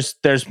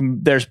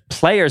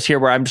players here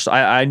where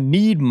I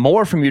need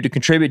more from you to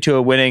contribute to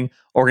a winning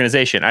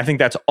organization. I think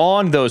that's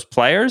on those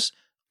players,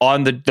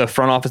 on the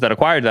front office that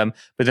acquired them,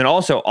 but then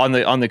also on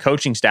the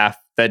coaching staff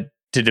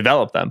to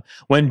develop them.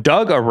 When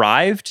Doug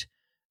arrived,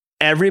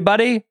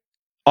 everybody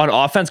on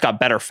offense got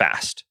better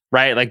fast,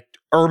 right? Like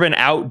Urban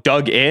out,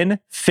 Doug in,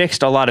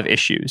 fixed a lot of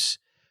issues.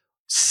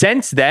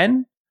 Since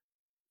then,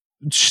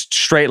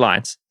 straight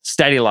lines,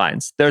 steady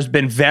lines. There's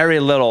been very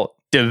little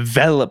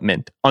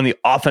development on the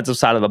offensive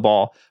side of the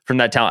ball from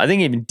that talent. I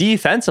think even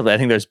defensively, I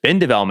think there's been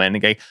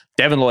development. Like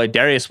Devin Lloyd,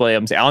 Darius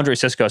Williams, Andre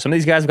Cisco, some of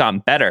these guys have gotten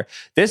better.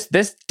 This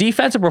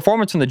defensive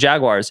performance from the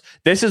Jaguars,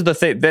 this is the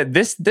thing that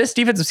this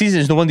defensive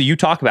season is the one that you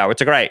talk about. Where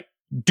it's like, all right,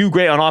 do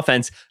great on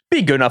offense,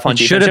 be good enough on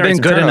defense. Should have been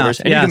good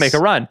enough, and you can make a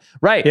run.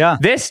 Right. Yeah.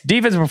 This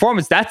defensive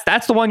performance,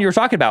 that's the one you were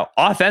talking about.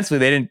 Offensively,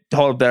 they didn't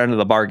hold up their end of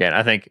the bargain.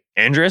 I think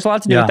injury has a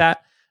lot to do with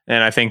that.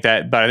 And I think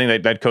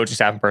that coaching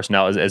staff and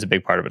personnel is a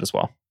big part of it as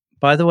well.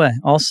 By the way,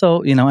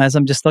 also, as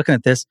I'm just looking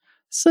at this,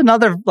 it's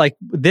another, like,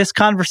 this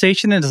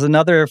conversation is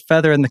another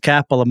feather in the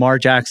cap of Lamar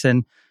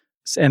Jackson's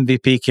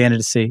MVP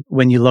candidacy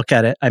when you look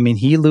at it. I mean,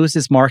 he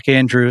loses Mark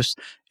Andrews,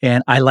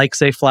 and I like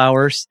Zay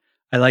Flowers.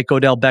 I like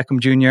Odell Beckham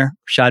Jr.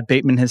 Rashad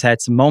Bateman has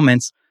had some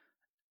moments.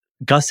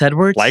 Gus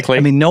Edwards? Likely. I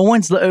mean, no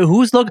one's,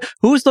 who's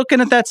looking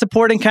at that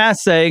supporting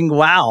cast saying,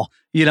 wow,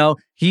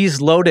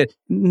 he's loaded.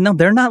 No,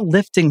 they're not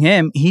lifting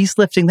him. He's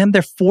lifting them.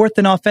 They're 4th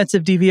in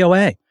offensive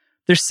DVOA.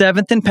 They're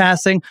 7th in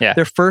passing. Yeah.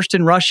 They're 1st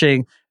in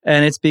rushing.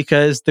 And it's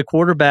because the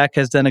quarterback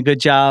has done a good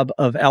job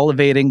of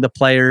elevating the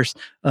players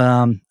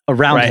around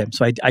him.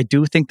 So I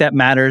do think that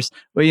matters.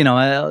 But,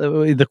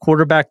 the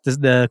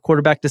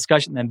quarterback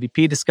discussion, the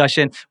MVP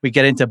discussion, we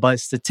get into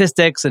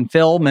statistics and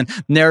film and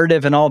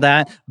narrative and all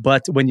that.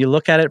 But when you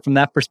look at it from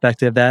that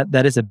perspective,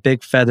 that is a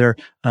big feather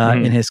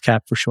in his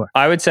cap for sure.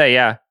 I would say,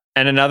 yeah.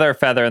 And another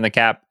feather in the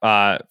cap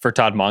for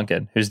Todd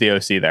Monken, who's the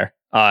OC there.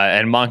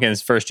 And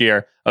Monken's first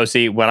year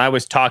OC, when I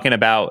was talking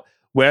about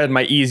where are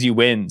my easy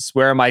wins,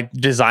 where are my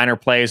designer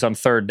plays on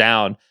 3rd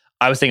down,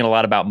 I was thinking a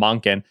lot about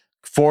Monken.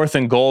 4th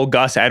and goal,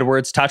 Gus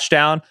Edwards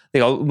touchdown. They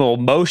go a little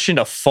motion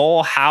to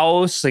full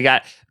house. They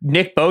got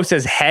Nick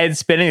Bosa's head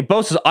spinning.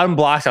 Bosa's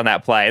unblocked on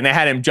that play, and they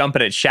had him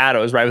jumping at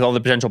shadows, right, with all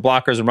the potential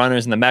blockers and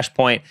runners in the mesh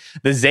point.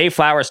 The Zay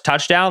Flowers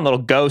touchdown, little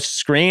ghost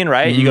screen,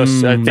 right? You go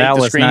fake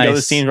the screen, nice. Go to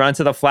the seam, run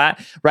to the flat,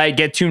 right?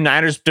 Get 2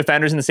 Niners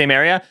defenders in the same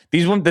area.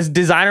 This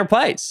designer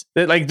plays.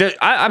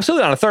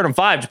 Absolutely on a 3rd and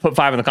 5, just put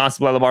 5 in the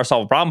constant, let Lamar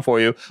solve a problem for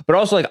you. But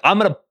also, like, I'm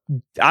gonna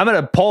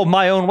pull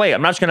my own weight.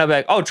 I'm not just gonna be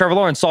like, oh, Trevor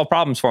Lawrence solve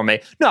problems for me.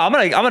 No, I'm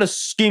gonna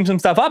scheme some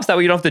stuff up so that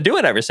way you don't have to do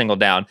it every single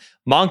down.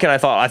 Monken,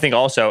 I think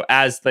also,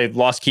 as they've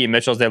lost lost Keaton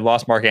Mitchell, as they've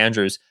lost Mark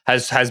Andrews,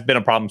 has been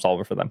a problem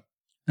solver for them.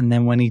 And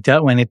then when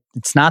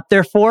it's not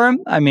there for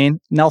him, I mean,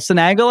 Nelson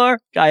Aguilar,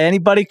 guy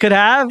anybody could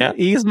have. Yeah.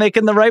 He's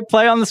making the right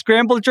play on the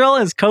scramble drill,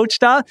 is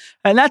coached up,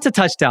 and that's a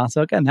touchdown.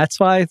 So again, that's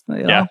why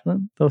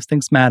those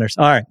things matters.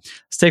 All right,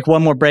 let's take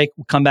one more break.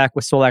 We'll come back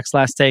with Solak's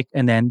last take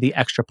and then the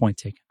extra point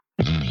taken.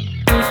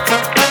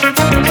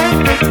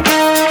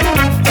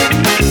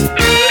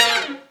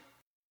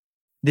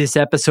 This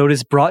episode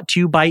is brought to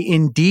you by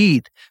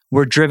Indeed.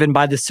 We're driven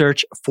by the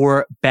search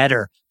for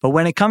better. But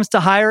when it comes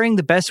to hiring,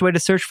 the best way to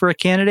search for a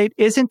candidate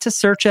isn't to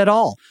search at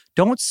all.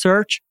 Don't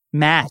search,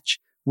 match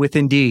with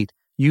Indeed.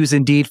 Use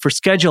Indeed for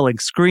scheduling,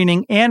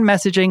 screening, and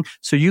messaging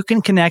so you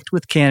can connect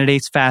with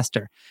candidates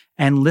faster.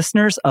 And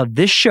listeners of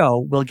this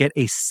show will get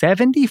a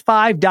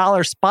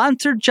 $75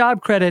 sponsored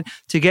job credit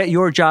to get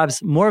your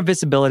jobs more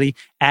visibility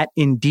at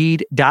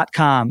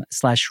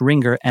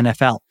Indeed.com/Ringer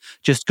NFL.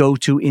 Just go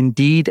to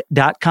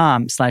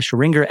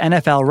Indeed.com/Ringer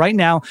NFL right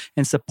now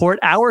and support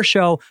our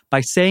show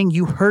by saying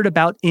you heard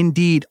about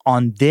Indeed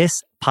on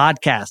this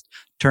podcast.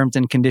 Terms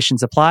and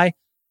conditions apply.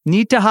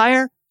 Need to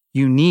hire?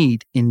 You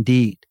need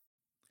Indeed.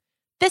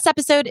 This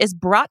episode is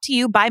brought to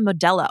you by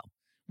Modelo.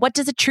 What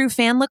does a true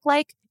fan look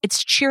like?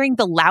 It's cheering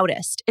the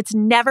loudest. It's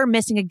never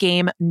missing a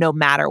game, no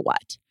matter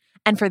what.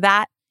 And for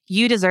that,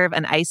 you deserve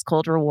an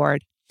ice-cold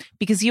reward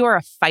because you are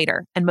a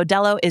fighter, and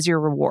Modelo is your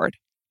reward.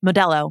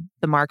 Modelo,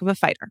 the mark of a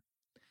fighter.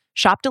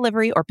 Shop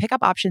delivery or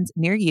pickup options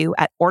near you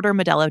at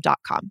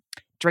ordermodelo.com.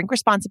 Drink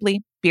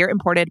responsibly. Beer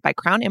imported by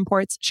Crown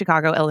Imports,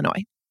 Chicago,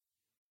 Illinois.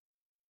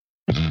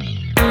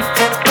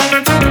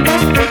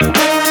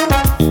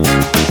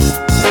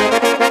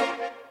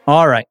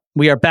 All right.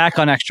 We are back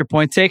on extra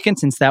point taken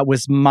since that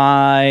was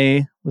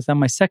my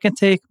second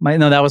take?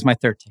 No, that was my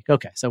third take.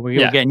 Okay. So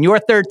we're getting your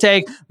third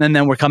take, and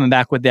then we're coming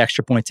back with the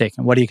extra point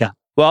taken. What do you got?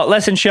 Well,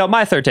 listen, Shill,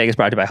 my third take is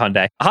brought to you by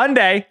Hyundai.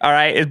 Hyundai, all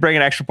right, is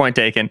bringing extra point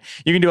taken.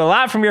 You can do a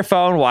lot from your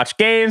phone, watch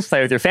games,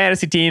 play with your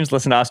fantasy teams,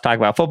 listen to us talk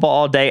about football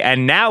all day.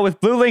 And now with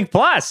Blue Link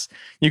Plus,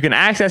 you can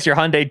access your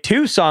Hyundai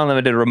Tucson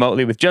Limited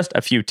remotely with just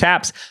a few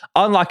taps.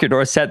 Unlock your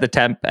door, set the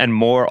temp, and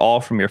more,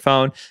 all from your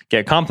phone.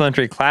 Get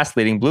complimentary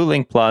class-leading Blue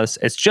Link Plus.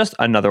 It's just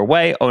another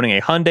way. Owning a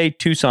Hyundai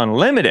Tucson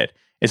Limited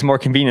is more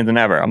convenient than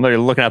ever. I'm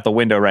literally looking out the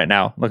window right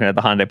now, looking at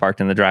the Hyundai parked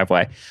in the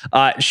driveway.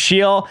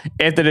 Sheil,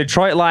 if the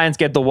Detroit Lions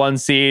get the 1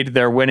 seed,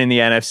 they're winning the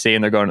NFC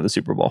and they're going to the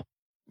Super Bowl.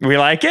 We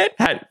like it?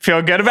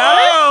 Feel good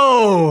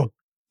about it?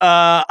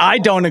 I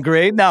don't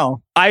agree.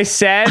 No. I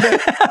said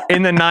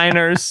in the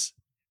Niners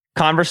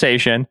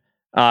conversation,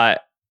 they're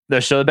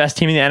still the best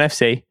team in the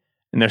NFC,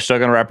 and they're still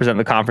going to represent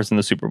the conference in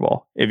the Super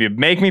Bowl. If you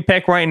make me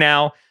pick right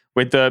now,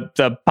 with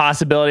the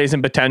possibilities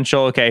and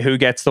potential, okay, who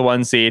gets the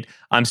 1 seed,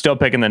 I'm still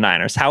picking the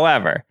Niners.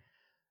 However,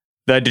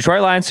 the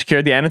Detroit Lions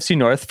secured the NFC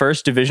North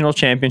first divisional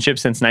championship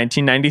since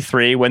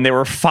 1993 when there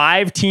were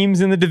 5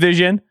 teams in the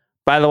division.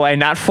 By the way,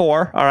 not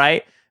 4, all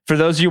right? For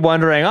those of you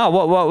wondering,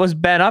 what was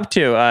Ben up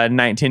to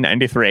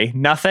 1993?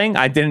 Nothing.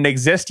 I didn't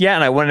exist yet,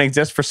 and I wouldn't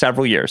exist for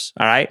several years,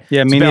 all right?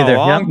 Yeah, me neither. It's been a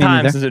long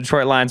time since the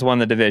Detroit Lions won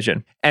the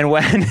division. And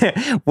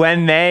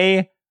when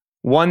they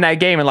won that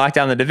game and locked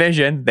down the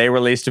division, they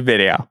released a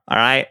video. All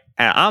right.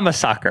 And I'm a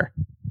sucker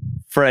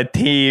for a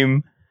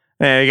team.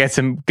 Get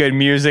some good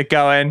music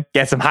going,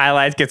 get some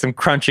highlights, get some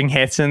crunching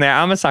hits in there.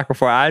 I'm a sucker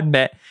for it. I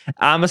admit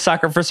I'm a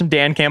sucker for some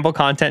Dan Campbell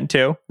content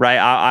too. Right.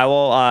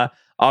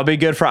 I'll be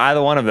good for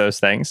either one of those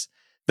things.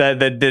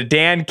 The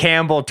Dan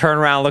Campbell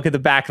turnaround, look at the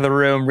back of the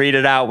room, read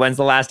it out. When's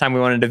the last time we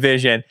won a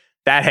division?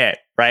 That hit,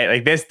 right?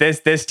 Like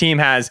this team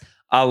has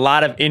a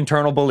lot of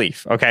internal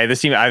belief. Okay.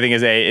 This team, I think,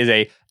 is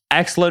a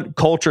excellent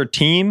culture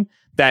team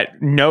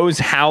that knows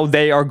how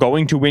they are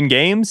going to win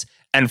games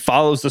and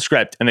follows the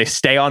script, and they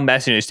stay on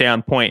message, they stay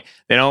on point.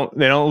 They don't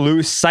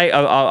lose sight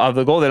of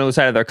the goal. They don't lose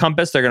sight of their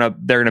compass. They're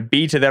gonna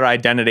be to their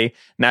identity, and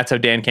that's how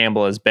Dan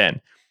Campbell has been.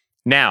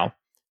 Now,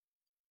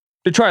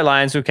 Detroit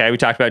Lions, okay, we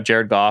talked about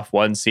Jared Goff,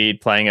 1 seed,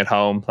 playing at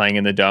home, playing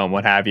in the dome,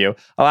 what have you.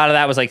 A lot of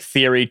that was like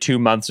theory 2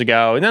 months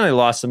ago, and then they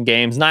lost some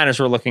games. Niners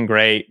were looking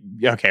great.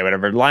 Okay,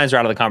 whatever. Lions are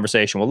out of the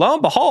conversation. Well, lo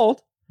and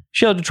behold,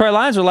 Detroit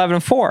Lions are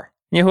 11-4.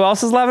 You know who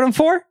else is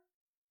 11-4?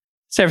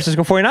 San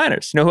Francisco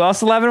 49ers. You know who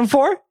else is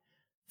 11-4?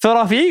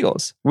 Philadelphia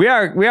Eagles. We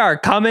are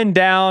coming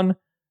down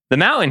the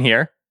mountain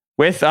here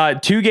with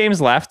 2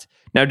 games left.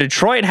 Now,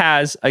 Detroit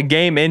has a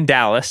game in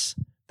Dallas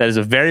that is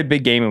a very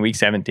big game in Week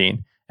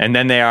 17. And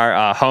then they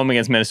are home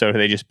against Minnesota, who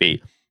they just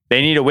beat.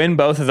 They need to win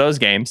both of those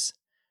games.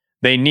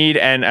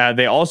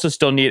 They also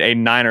still need a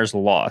Niners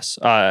loss.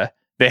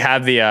 They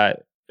have they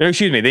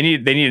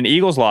need an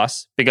Eagles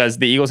loss because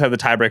the Eagles have the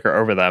tiebreaker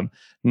over them.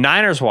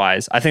 Niners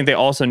wise, I think they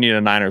also need a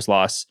Niners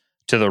loss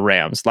to the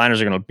Rams. Niners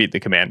are going to beat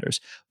the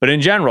Commanders. But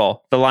in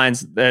general, the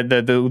Lions,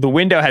 the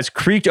window has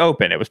creaked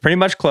open. It was pretty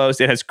much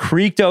closed. It has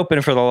creaked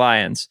open for the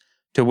Lions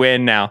to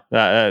win now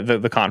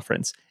the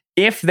conference.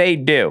 If they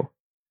do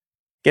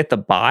get the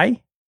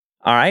bye,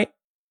 all right,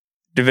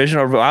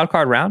 divisional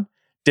wildcard round.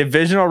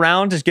 Divisional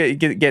round, just get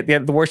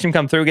the worst team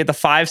come through, get the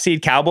 5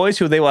 seed Cowboys,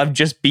 who they will have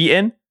just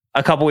beaten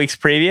a couple weeks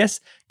previous.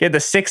 Get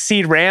the 6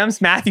 seed Rams,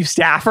 Matthew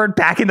Stafford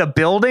back in the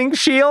building,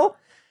 Sheil.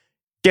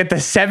 get the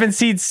 7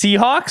 seed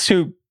Seahawks,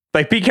 who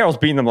like Pete Carroll's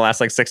beaten them the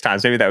last like 6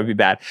 times. Maybe that would be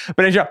bad.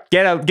 But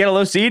get a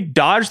low seed,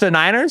 dodge the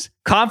Niners,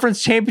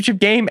 conference championship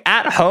game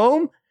at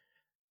home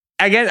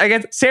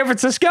against San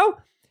Francisco.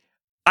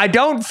 I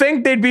don't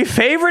think they'd be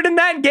favored in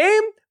that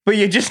game, but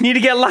you just need to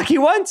get lucky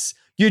once.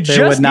 You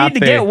just need to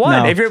get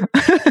one. No.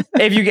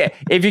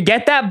 If you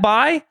get that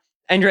bye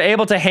and you're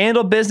able to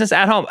handle business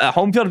at home,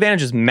 home field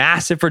advantage is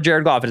massive for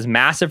Jared Goff. It is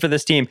massive for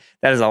this team.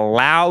 That is a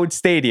loud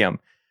stadium.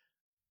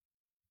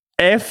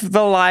 If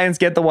the Lions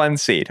get the 1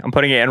 seed, I'm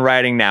putting it in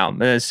writing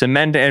now.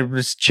 Cement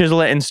and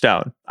chisel it in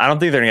stone. I don't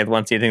think they're going to get the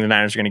 1 seed. I think the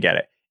Niners are going to get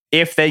it.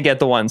 If they get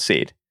the 1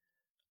 seed,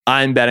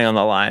 I'm betting on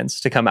the Lions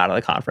to come out of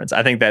the conference.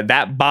 I think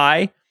that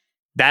bye,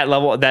 that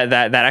level,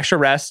 that extra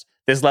rest,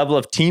 this level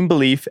of team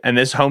belief, and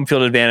this home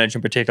field advantage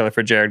in particular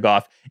for Jared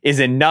Goff is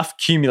enough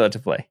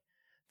cumulatively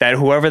that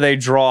whoever they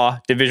draw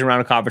division round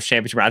of conference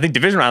championship round, I think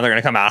division round they're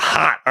going to come out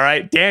hot. All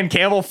right, Dan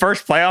Campbell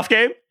first playoff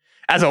game.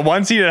 As a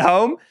 1 seed at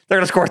home, they're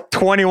going to score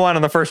 21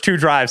 on the first 2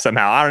 drives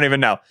somehow. I don't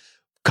even know.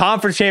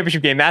 Conference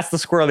championship game, that's the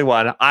squirrely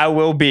one. I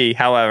will be,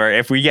 however,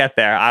 if we get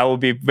there, I will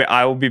be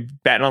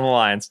betting on the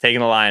Lions, taking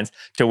the Lions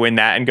to win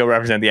that and go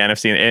represent the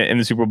NFC in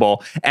the Super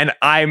Bowl. And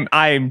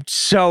I'm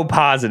so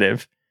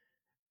positive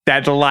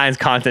that the Lions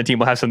content team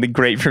will have something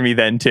great for me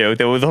then too.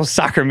 They'll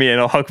sucker me and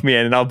they'll hook me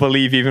in, and I'll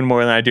believe even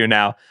more than I do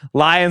now.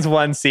 Lions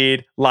 1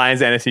 seed, Lions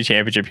NFC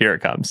championship. Here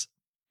it comes.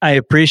 I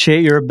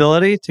appreciate your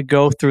ability to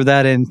go through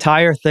that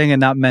entire thing and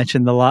not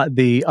mention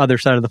the other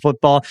side of the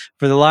football.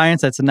 For the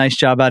Lions, that's a nice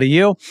job out of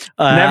you.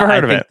 Never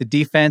heard of it. The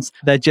defense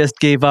that just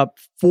gave up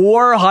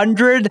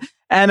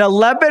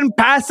 411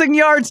 passing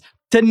yards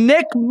to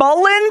Nick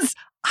Mullins.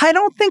 I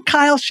don't think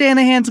Kyle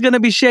Shanahan's going to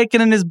be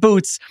shaking in his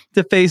boots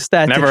to face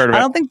that. Never heard of it.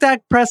 I don't think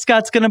Dak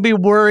Prescott's going to be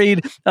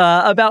worried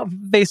about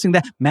facing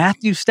that.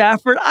 Matthew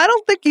Stafford, I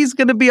don't think he's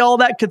going to be all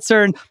that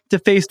concerned to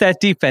face that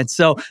defense.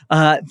 So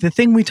the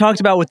thing we talked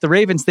about with the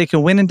Ravens, they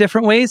can win in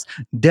different ways,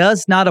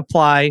 does not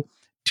apply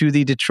to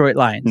the Detroit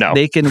Lions. No.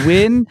 They can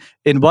win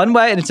in one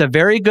way, and it's a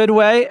very good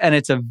way, and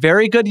it's a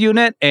very good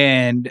unit,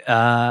 and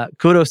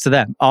kudos to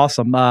them.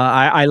 Awesome.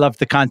 I love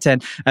the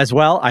content as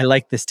well. I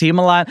like this team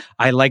a lot.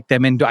 I like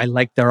them. I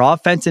like their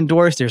offense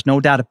indoors. There's no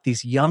doubt of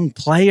these young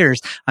players.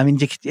 I mean,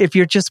 if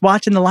you're just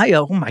watching the light,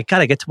 oh my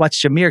God, I get to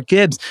watch Jahmyr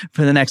Gibbs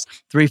for the next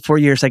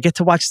 3-4 years. I get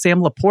to watch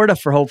Sam Laporta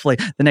for hopefully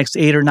the next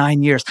 8 or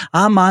 9 years.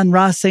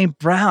 Amon-Ra St.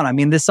 Brown. I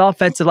mean, this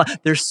offensive line,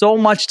 there's so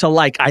much to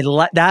like.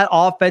 That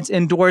offense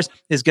indoors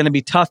is going to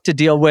be tough to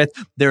deal with.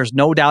 There's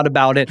no doubt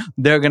about it.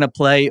 They're going to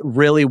play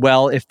really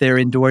well if they're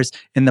indoors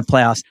in the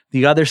playoffs.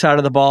 The other side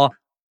of the ball,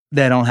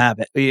 they don't have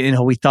it. You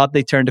know, we thought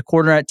they turned a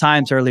corner at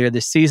times earlier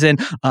this season.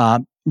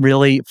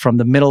 Really, from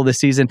the middle of the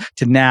season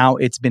to now,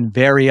 it's been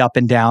very up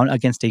and down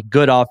against a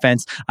good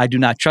offense. I do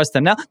not trust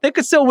them. Now, they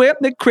could still win.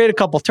 They could create a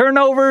couple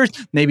turnovers,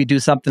 maybe do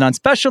something on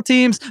special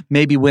teams,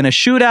 maybe win a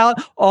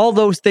shootout. All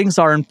those things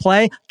are in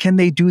play. Can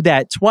they do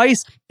that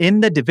twice in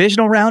the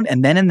divisional round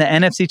and then in the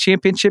NFC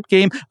Championship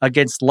game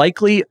against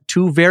likely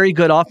 2 very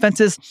good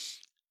offenses?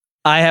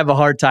 I have a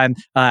hard time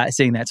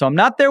seeing that. So I'm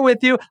not there with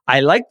you.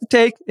 I like the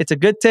take. It's a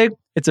good take.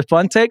 It's a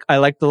fun take. I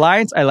like the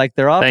Lions. I like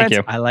their offense.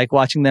 I like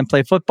watching them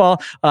play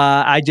football.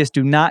 I just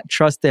do not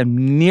trust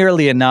them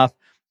nearly enough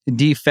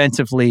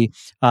defensively.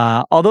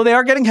 Although they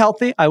are getting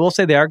healthy. I will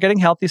say they are getting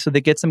healthy, so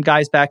they get some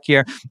guys back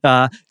here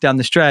down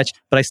the stretch,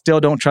 but I still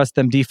don't trust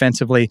them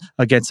defensively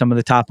against some of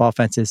the top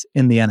offenses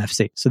in the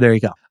NFC. So there you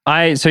go.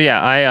 I'm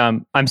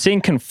seeing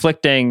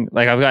conflicting,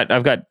 like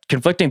I've got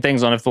conflicting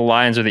things on if the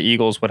Lions or the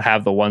Eagles would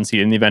have the 1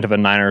 seed in the event of a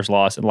Niners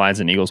loss and Lions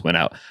and Eagles win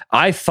out.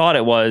 I thought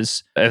it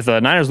was if the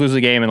Niners lose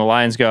the game and the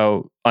Lions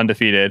go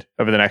undefeated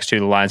over the next 2,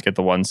 the Lions get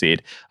the 1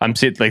 seed. I'm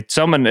seeing like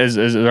someone is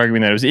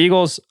arguing that it was the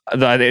Eagles.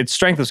 It's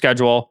strength of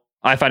schedule.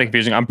 I find it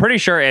confusing. I'm pretty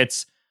sure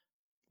it's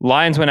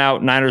Lions win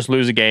out, Niners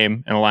lose a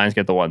game, and the Lions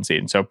get the 1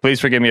 seed. So please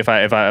forgive me if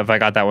I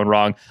got that one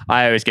wrong.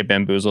 I always get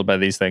bamboozled by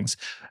these things.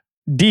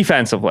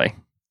 Defensively,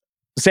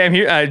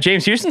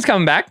 James Houston's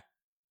coming back.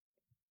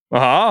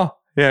 Oh,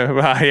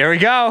 yeah, here we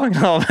go.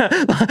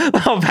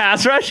 Little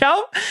pass rush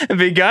help. It'd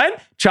be good.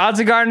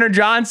 Chauncey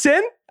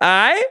Gardner-Johnson. All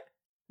right.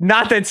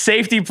 Not that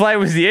safety play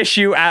was the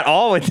issue at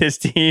all with this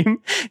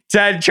team.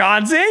 Ted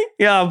Chauncey,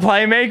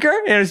 playmaker,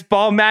 and his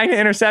ball magnet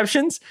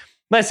interceptions.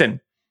 Listen,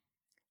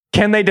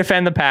 can they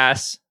defend the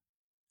pass?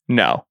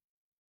 No.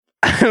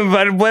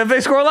 But what if they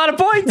score a lot of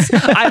points?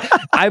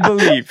 I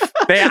believe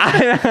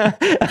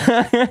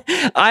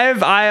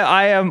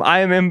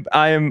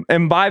I am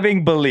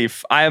imbibing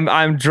belief.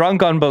 I'm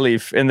drunk on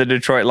belief in the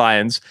Detroit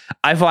Lions.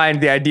 I find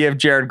the idea of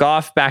Jared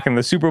Goff back in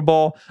the Super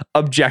Bowl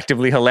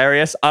objectively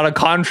hilarious on a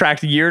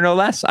contract year, no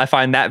less. I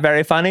find that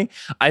very funny.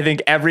 I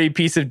think every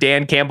piece of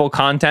Dan Campbell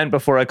content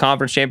before a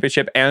conference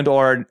championship and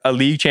or a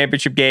league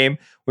championship game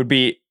would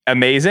be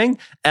amazing.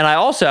 And I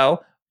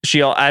also,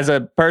 Sheil, as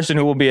a person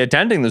who will be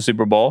attending the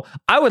Super Bowl,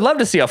 I would love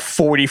to see a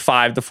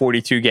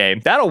 45-42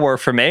 game. That'll work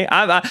for me.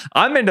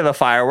 I'm into the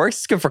fireworks.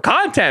 It's good for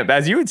content,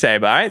 as you would say.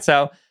 But all right,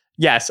 so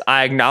yes,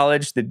 I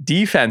acknowledge that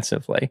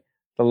defensively,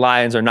 the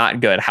Lions are not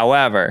good.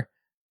 However,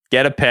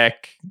 get a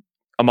pick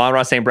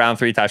Amon-Ra St. Brown,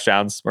 3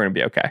 touchdowns. We're going to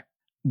be okay.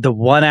 The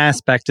one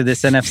aspect of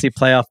this NFC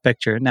playoff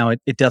picture, now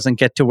it doesn't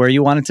get to where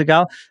you want it to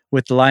go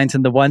with the Lions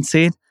in the 1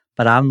 seed,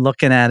 but I'm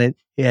looking at it.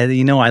 Yeah,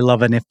 I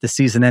love it if the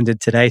season ended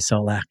today,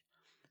 Solak.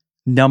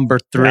 Number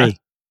 3,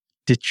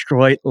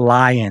 Detroit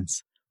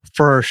Lions,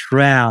 first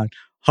round,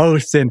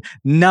 hosting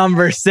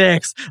number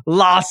 6,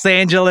 Los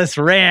Angeles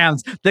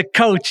Rams. The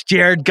coach,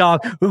 Jared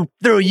Goff, who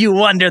threw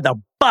you under the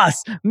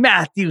bus,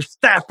 Matthew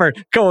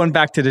Stafford, going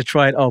back to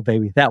Detroit. Oh,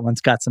 baby, that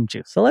one's got some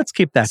juice. So let's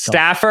keep that going.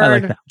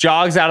 Stafford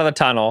jogs out of the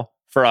tunnel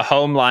for a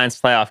home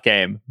Lions playoff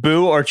game.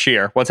 Boo or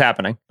cheer? What's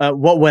happening?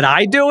 What would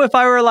I do if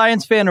I were a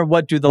Lions fan, or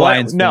what do the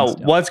Lions fans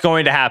do? What's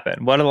going to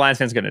happen? What are the Lions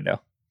fans going to do?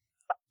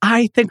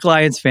 I think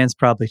Lions fans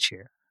probably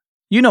cheer.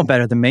 You know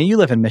better than me. You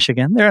live in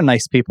Michigan. There are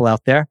nice people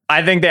out there.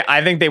 I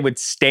think they would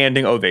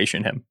standing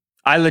ovation him.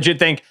 I legit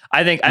think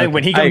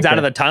when he comes out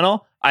of the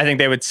tunnel, I think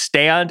they would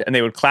stand and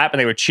they would clap and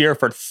they would cheer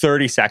for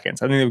 30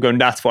 seconds. I think they would go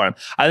nuts for him.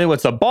 I think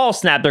once the ball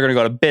snapped, they're going to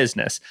go to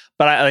business.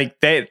 But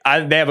they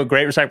have a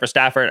great respect for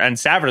Stafford, and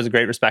Stafford has a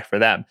great respect for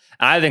them.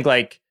 And I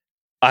think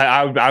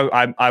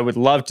I would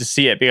love to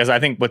see it, because I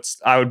think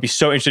I would be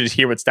so interested to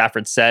hear what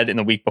Stafford said in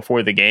the week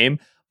before the game.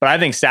 But I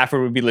think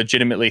Stafford would be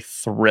legitimately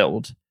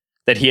thrilled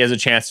that he has a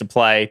chance to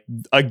play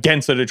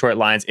against the Detroit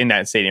Lions in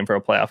that stadium for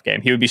a playoff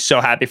game. He would be so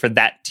happy for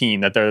that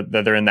team that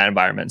they're in that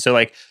environment.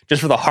 So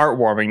just for the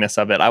heartwarmingness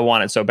of it, I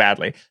want it so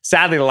badly.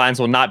 Sadly, the Lions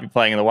will not be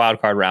playing in the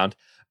wild card round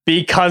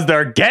because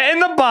they're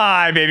getting the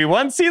bye, baby.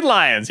 1 seed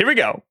Lions. Here we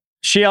go.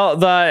 Sheil,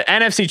 the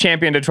NFC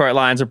champion Detroit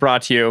Lions are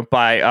brought to you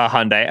by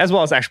Hyundai, as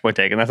well as Extra Point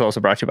Taken. That's also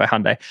brought to you by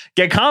Hyundai.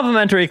 Get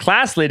complimentary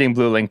class-leading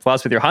Blue Link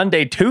Plus with your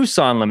Hyundai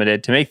Tucson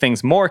Limited to make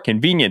things more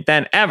convenient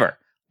than ever.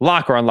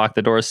 Lock or unlock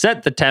the doors,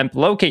 set the temp,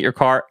 locate your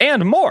car,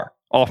 and more,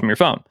 all from your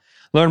phone.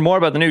 Learn more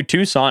about the new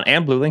Tucson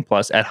and Blue Link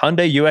Plus at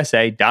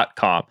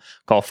HyundaiUSA.com.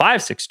 Call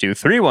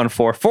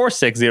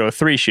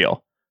 562-314-4603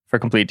 Sheil for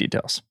complete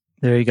details.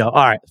 There you go.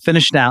 All right,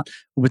 finished out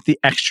with the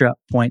extra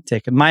point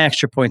taken. My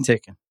extra point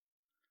taken,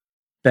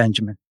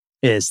 Benjamin,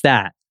 is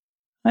that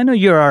I know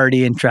you're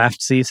already in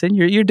draft season.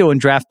 You're doing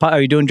draft pod.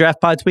 Are you doing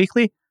draft pods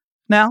weekly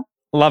now?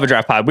 Love a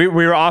draft pod. We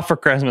were off for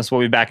Christmas.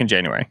 We'll be back in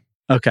January.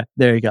 Okay,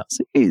 there you go.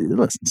 So,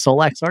 listen,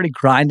 Solak's already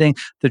grinding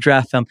the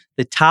draft film.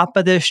 The top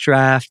of this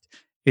draft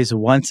is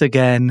once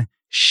again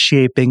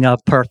shaping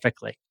up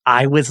perfectly.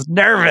 I was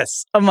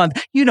nervous a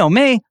month. You know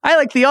me. I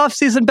like the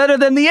offseason better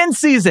than the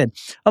in-season.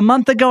 A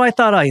month ago, I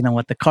thought, you know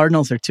what? The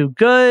Cardinals are too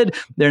good.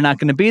 They're not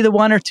going to be the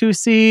 1 or 2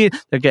 seed.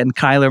 They're getting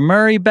Kyler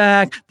Murray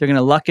back. They're going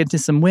to luck into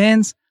some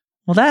wins.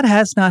 Well, that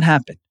has not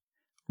happened.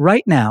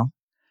 Right now,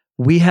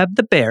 we have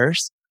the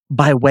Bears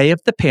by way of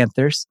the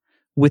Panthers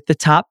with the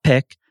top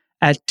pick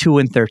at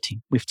 2-13.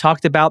 We've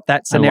talked about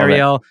that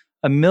scenario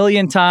a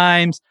million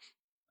times.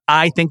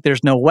 I think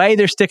there's no way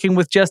they're sticking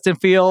with Justin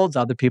Fields.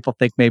 Other people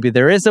think maybe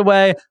there is a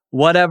way.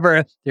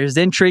 Whatever. There's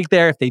intrigue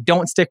there. If they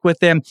don't stick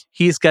with him,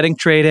 he's getting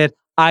traded.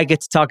 I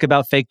get to talk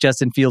about fake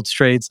Justin Fields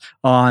trades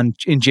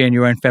in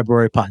January and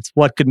February pods.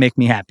 What could make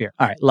me happier?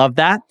 All right, love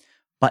that.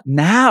 But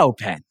now,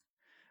 Ben,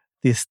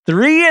 this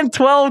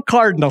 3-12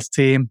 Cardinals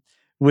team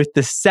with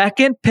the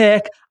second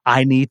pick,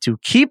 I need to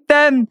keep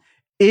them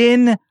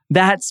in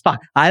that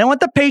spot. I don't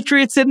want the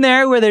Patriots in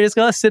there where they're just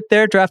going to sit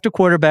there, draft a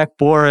quarterback.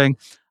 Boring.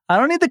 I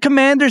don't need the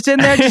Commanders in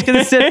there just going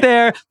to sit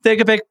there, take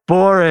a pick.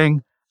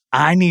 Boring.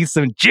 I need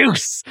some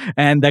juice.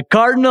 And the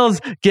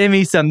Cardinals give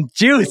me some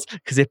juice.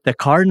 Because if the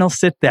Cardinals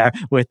sit there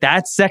with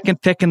that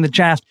second pick in the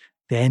draft,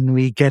 then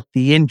we get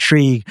the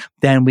intrigue.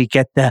 Then we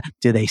get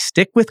do they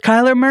stick with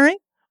Kyler Murray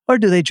or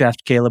do they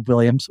draft Caleb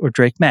Williams or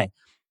Drake May?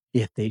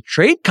 If they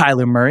trade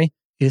Kyler Murray,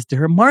 is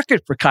there a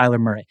market for Kyler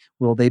Murray?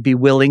 Will they be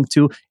willing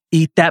to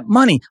eat that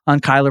money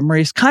on Kyler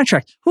Murray's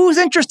contract? Who's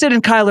interested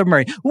in Kyler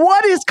Murray?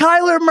 What is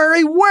Kyler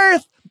Murray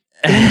worth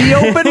in the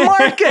open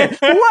market?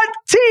 What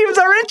teams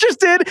are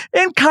interested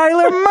in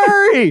Kyler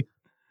Murray?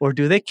 Or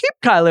do they keep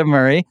Kyler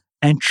Murray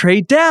and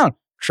trade down?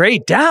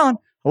 Trade down?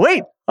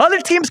 Wait, other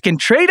teams can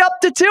trade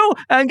up to 2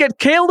 and get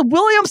Caleb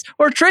Williams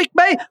or Drake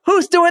May.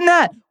 Who's doing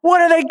that?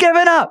 What are they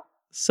giving up?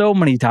 So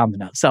many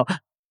dominoes. So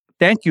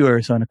thank you,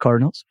 Arizona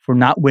Cardinals, for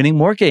not winning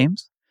more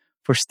games,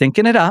 for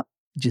stinking it up.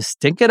 Just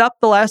stink it up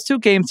the last 2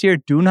 games here.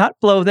 Do not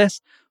blow this.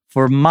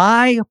 For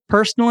my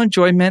personal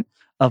enjoyment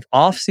of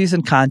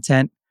off-season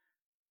content,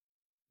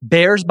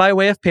 Bears by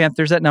way of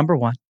Panthers at number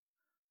 1.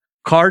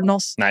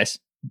 Cardinals nice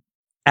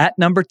at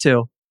number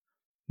 2.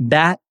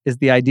 That is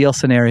the ideal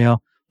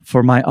scenario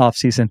for my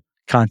off-season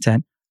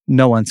content.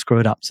 No one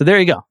screwed up. So there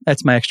you go.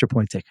 That's my extra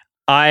point taken.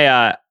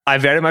 I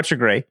very much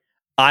agree.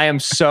 I am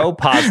so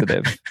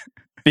positive.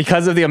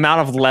 Because of the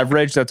amount of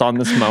leverage that's on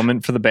this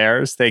moment for the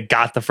Bears, they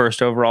got the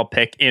first overall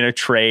pick in a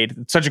trade.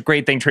 It's such a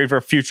great thing, trade for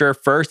a future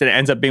first, and it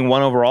ends up being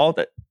 1 overall.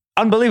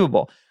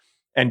 Unbelievable.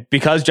 And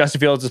because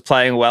Justin Fields is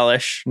playing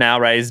well-ish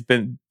now, right? He's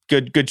been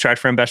good stretch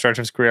for him, best stretch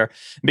of his career.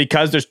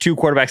 Because there's 2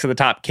 quarterbacks at the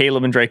top,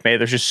 Caleb and Drake May,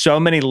 there's just so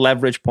many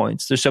leverage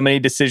points. There's so many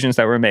decisions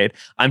that were made.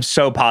 I'm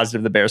so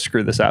positive the Bears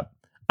screw this up.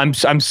 I'm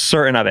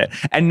certain of it.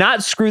 And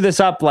not screw this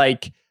up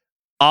like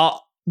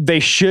they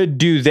should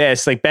do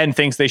this. Like Ben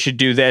thinks they should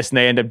do this and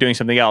they end up doing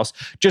something else.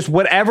 Just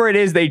whatever it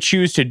is they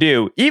choose to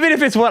do, even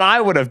if it's what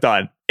I would have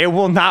done, it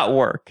will not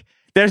work.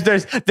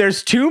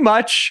 There's too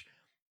much.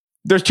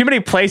 There's too many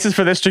places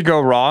for this to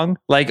go wrong.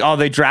 Like, oh,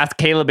 they draft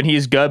Caleb and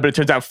he's good, but it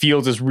turns out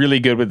Fields is really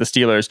good with the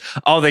Steelers.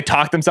 Oh, they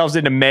talk themselves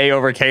into May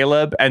over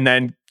Caleb, and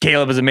then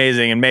Caleb is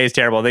amazing and May is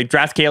terrible. They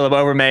draft Caleb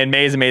over May, and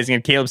May is amazing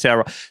and Caleb's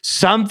terrible.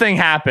 Something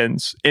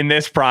happens in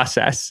this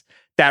process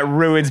that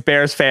ruins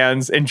Bears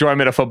fans'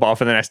 enjoyment of football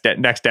for the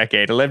next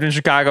decade. I lived in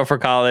Chicago for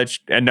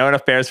college and know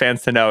enough Bears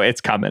fans to know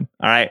it's coming.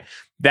 All right,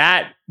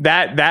 that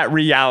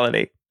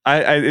reality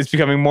it's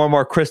becoming more and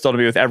more crystal to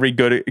me with every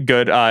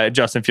good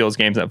Justin Fields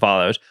games that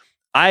follows.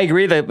 I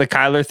agree that the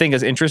Kyler thing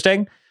is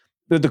interesting.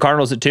 With the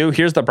Cardinals at 2,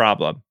 here's the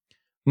problem.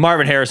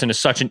 Marvin Harrison is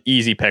such an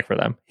easy pick for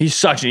them. He's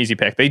such an easy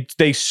pick.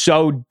 They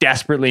so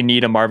desperately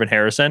need a Marvin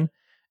Harrison,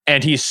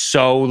 and he's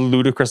so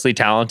ludicrously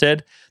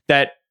talented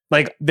that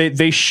like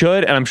they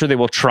should, and I'm sure they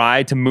will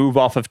try to move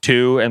off of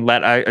 2 and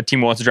let a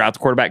team who wants to draft a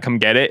quarterback come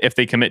get it if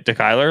they commit to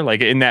Kyler.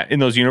 Like in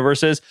those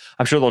universes,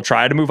 I'm sure they'll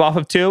try to move off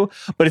of 2,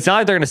 but it's not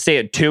like they're going to stay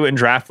at 2 and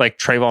draft like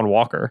Trayvon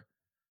Walker.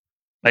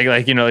 Like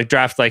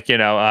draft Derek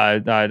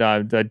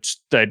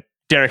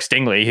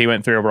Stingley. He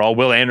went 3 overall.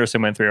 Will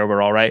Anderson went 3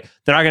 overall. Right?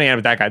 They're not going to end up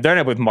with that guy. They're going to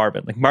end up with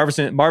Marvin. Like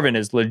Marvin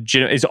is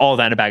legit. Is all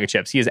that in a bag of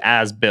chips. He is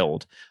as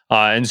build,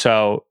 and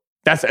so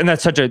that's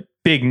such a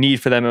big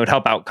need for them. It would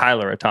help out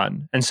Kyler a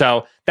ton. And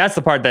so that's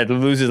the part that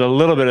loses a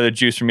little bit of the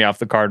juice for me off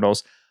the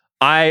Cardinals.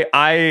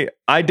 I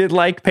did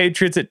like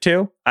Patriots at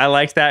 2. I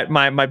liked that.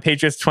 My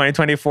Patriots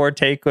 2024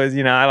 take was,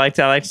 I liked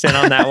to sit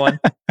on that one.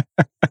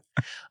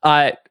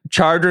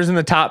 Chargers in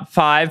the top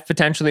 5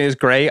 potentially is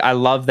great. I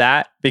love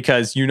that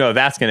because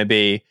that's going to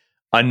be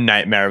a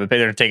nightmare. But they're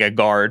going to take a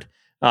guard.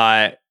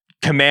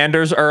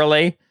 Commanders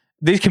early.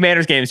 These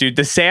Commanders games, dude.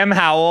 The Sam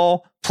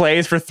Howell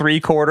plays for 3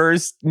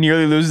 quarters,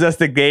 nearly loses us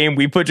the game.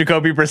 We put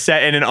Jacoby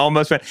Brissett in and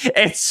almost went.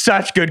 It's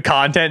such good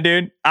content,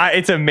 dude.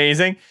 It's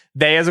amazing.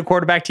 They as a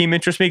quarterback team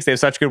interest me because they have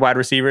such good wide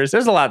receivers.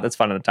 There's a lot that's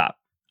fun on the top.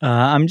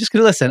 I'm just going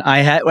to listen.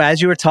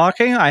 As you were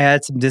talking, I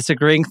had some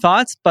disagreeing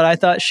thoughts, but I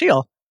thought,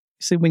 Sheil,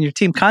 see, when you're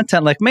team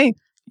content like me,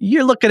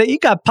 you're looking at, you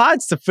got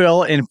pods to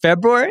fill in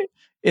February,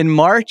 in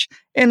March,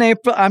 in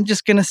April. I'm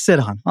just going to sit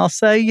on. I'll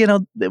say,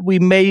 we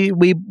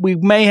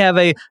may have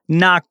a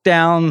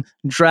knockdown,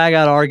 drag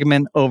out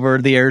argument over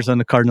the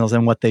Arizona Cardinals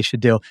and what they should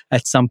do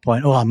at some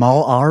point. Oh, I'm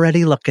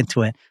already looking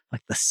to it.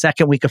 Like the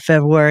second week of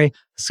February,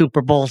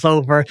 Super Bowl's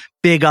over,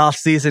 big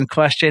off-season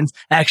questions,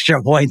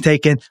 extra point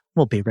taken.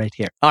 We'll be right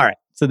here. All right.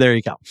 So there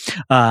you go.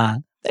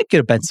 Thank you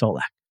to Ben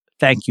Solak.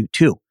 Thank you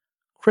to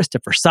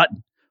Christopher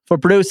Sutton for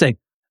producing.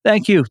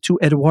 Thank you to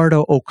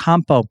Eduardo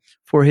Ocampo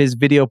for his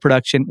video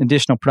production,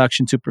 additional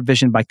production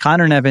supervision by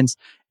Connor Nevins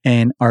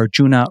and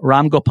Arjuna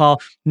Ramgopal.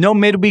 No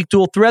midweek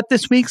dual threat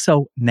this week,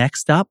 so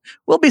next up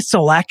will be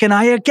Solak and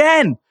I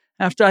again.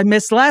 After I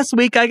missed last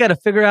week, I got to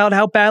figure out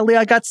how badly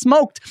I got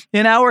smoked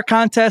in our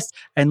contest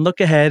and look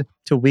ahead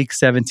to week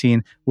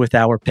 17 with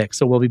our picks.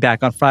 So we'll be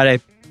back on Friday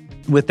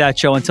with that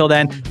show. Until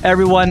then,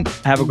 everyone,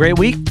 have a great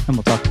week, and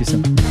we'll talk to you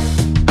soon.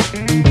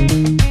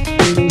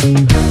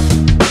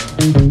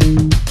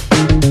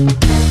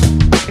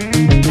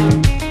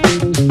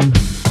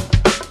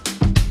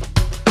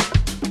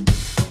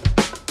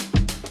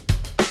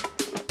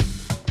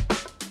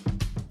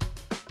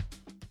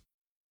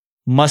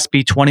 Must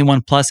be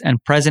 21 plus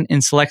and present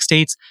in select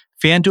states.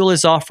 FanDuel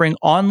is offering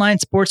online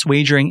sports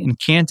wagering in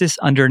Kansas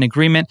under an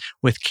agreement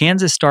with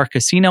Kansas Star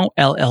Casino,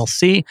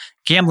 LLC.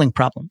 Gambling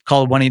problem?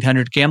 Call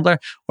 1-800-GAMBLER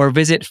or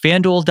visit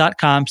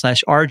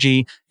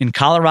FanDuel.com/RG in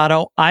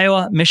Colorado,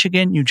 Iowa,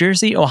 Michigan, New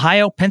Jersey,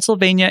 Ohio,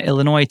 Pennsylvania,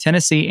 Illinois,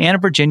 Tennessee,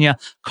 and Virginia.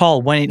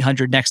 Call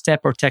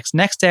 1-800-NEXT-STEP or text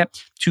NEXT-STEP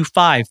to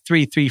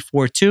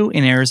 53342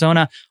 in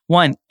Arizona,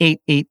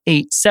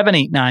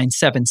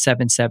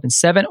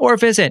 1-888-789-7777, or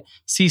visit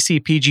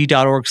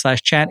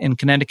ccpg.org/chat in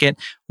Connecticut,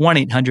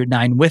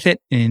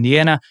 1-800-9-WITH-IT in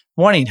Indiana,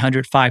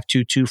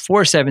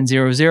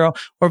 1-800-522-4700,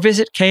 or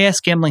visit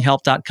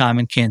ksgamblinghelp.com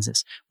in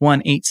Kansas,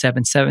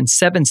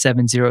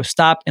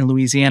 1-877-770-STOP in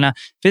Louisiana.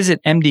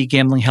 Visit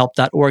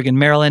mdgamblinghelp.org in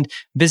Maryland.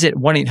 Visit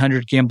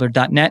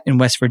 1-800-GAMBLER.net in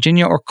West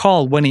Virginia, or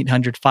call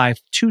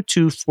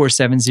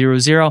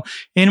 1-800-522-4700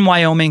 in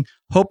Wyoming.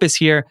 Hope is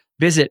here.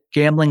 Visit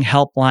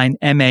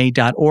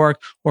gamblinghelplinema.org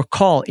or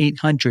call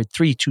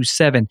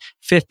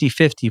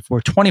 800-327-5050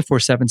 for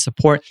 24/7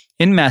 support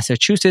in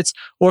Massachusetts,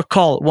 or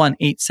call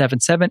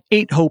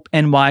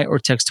 1-877-8-HOPE-NY or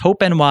text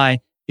HOPE-NY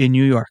in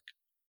New York.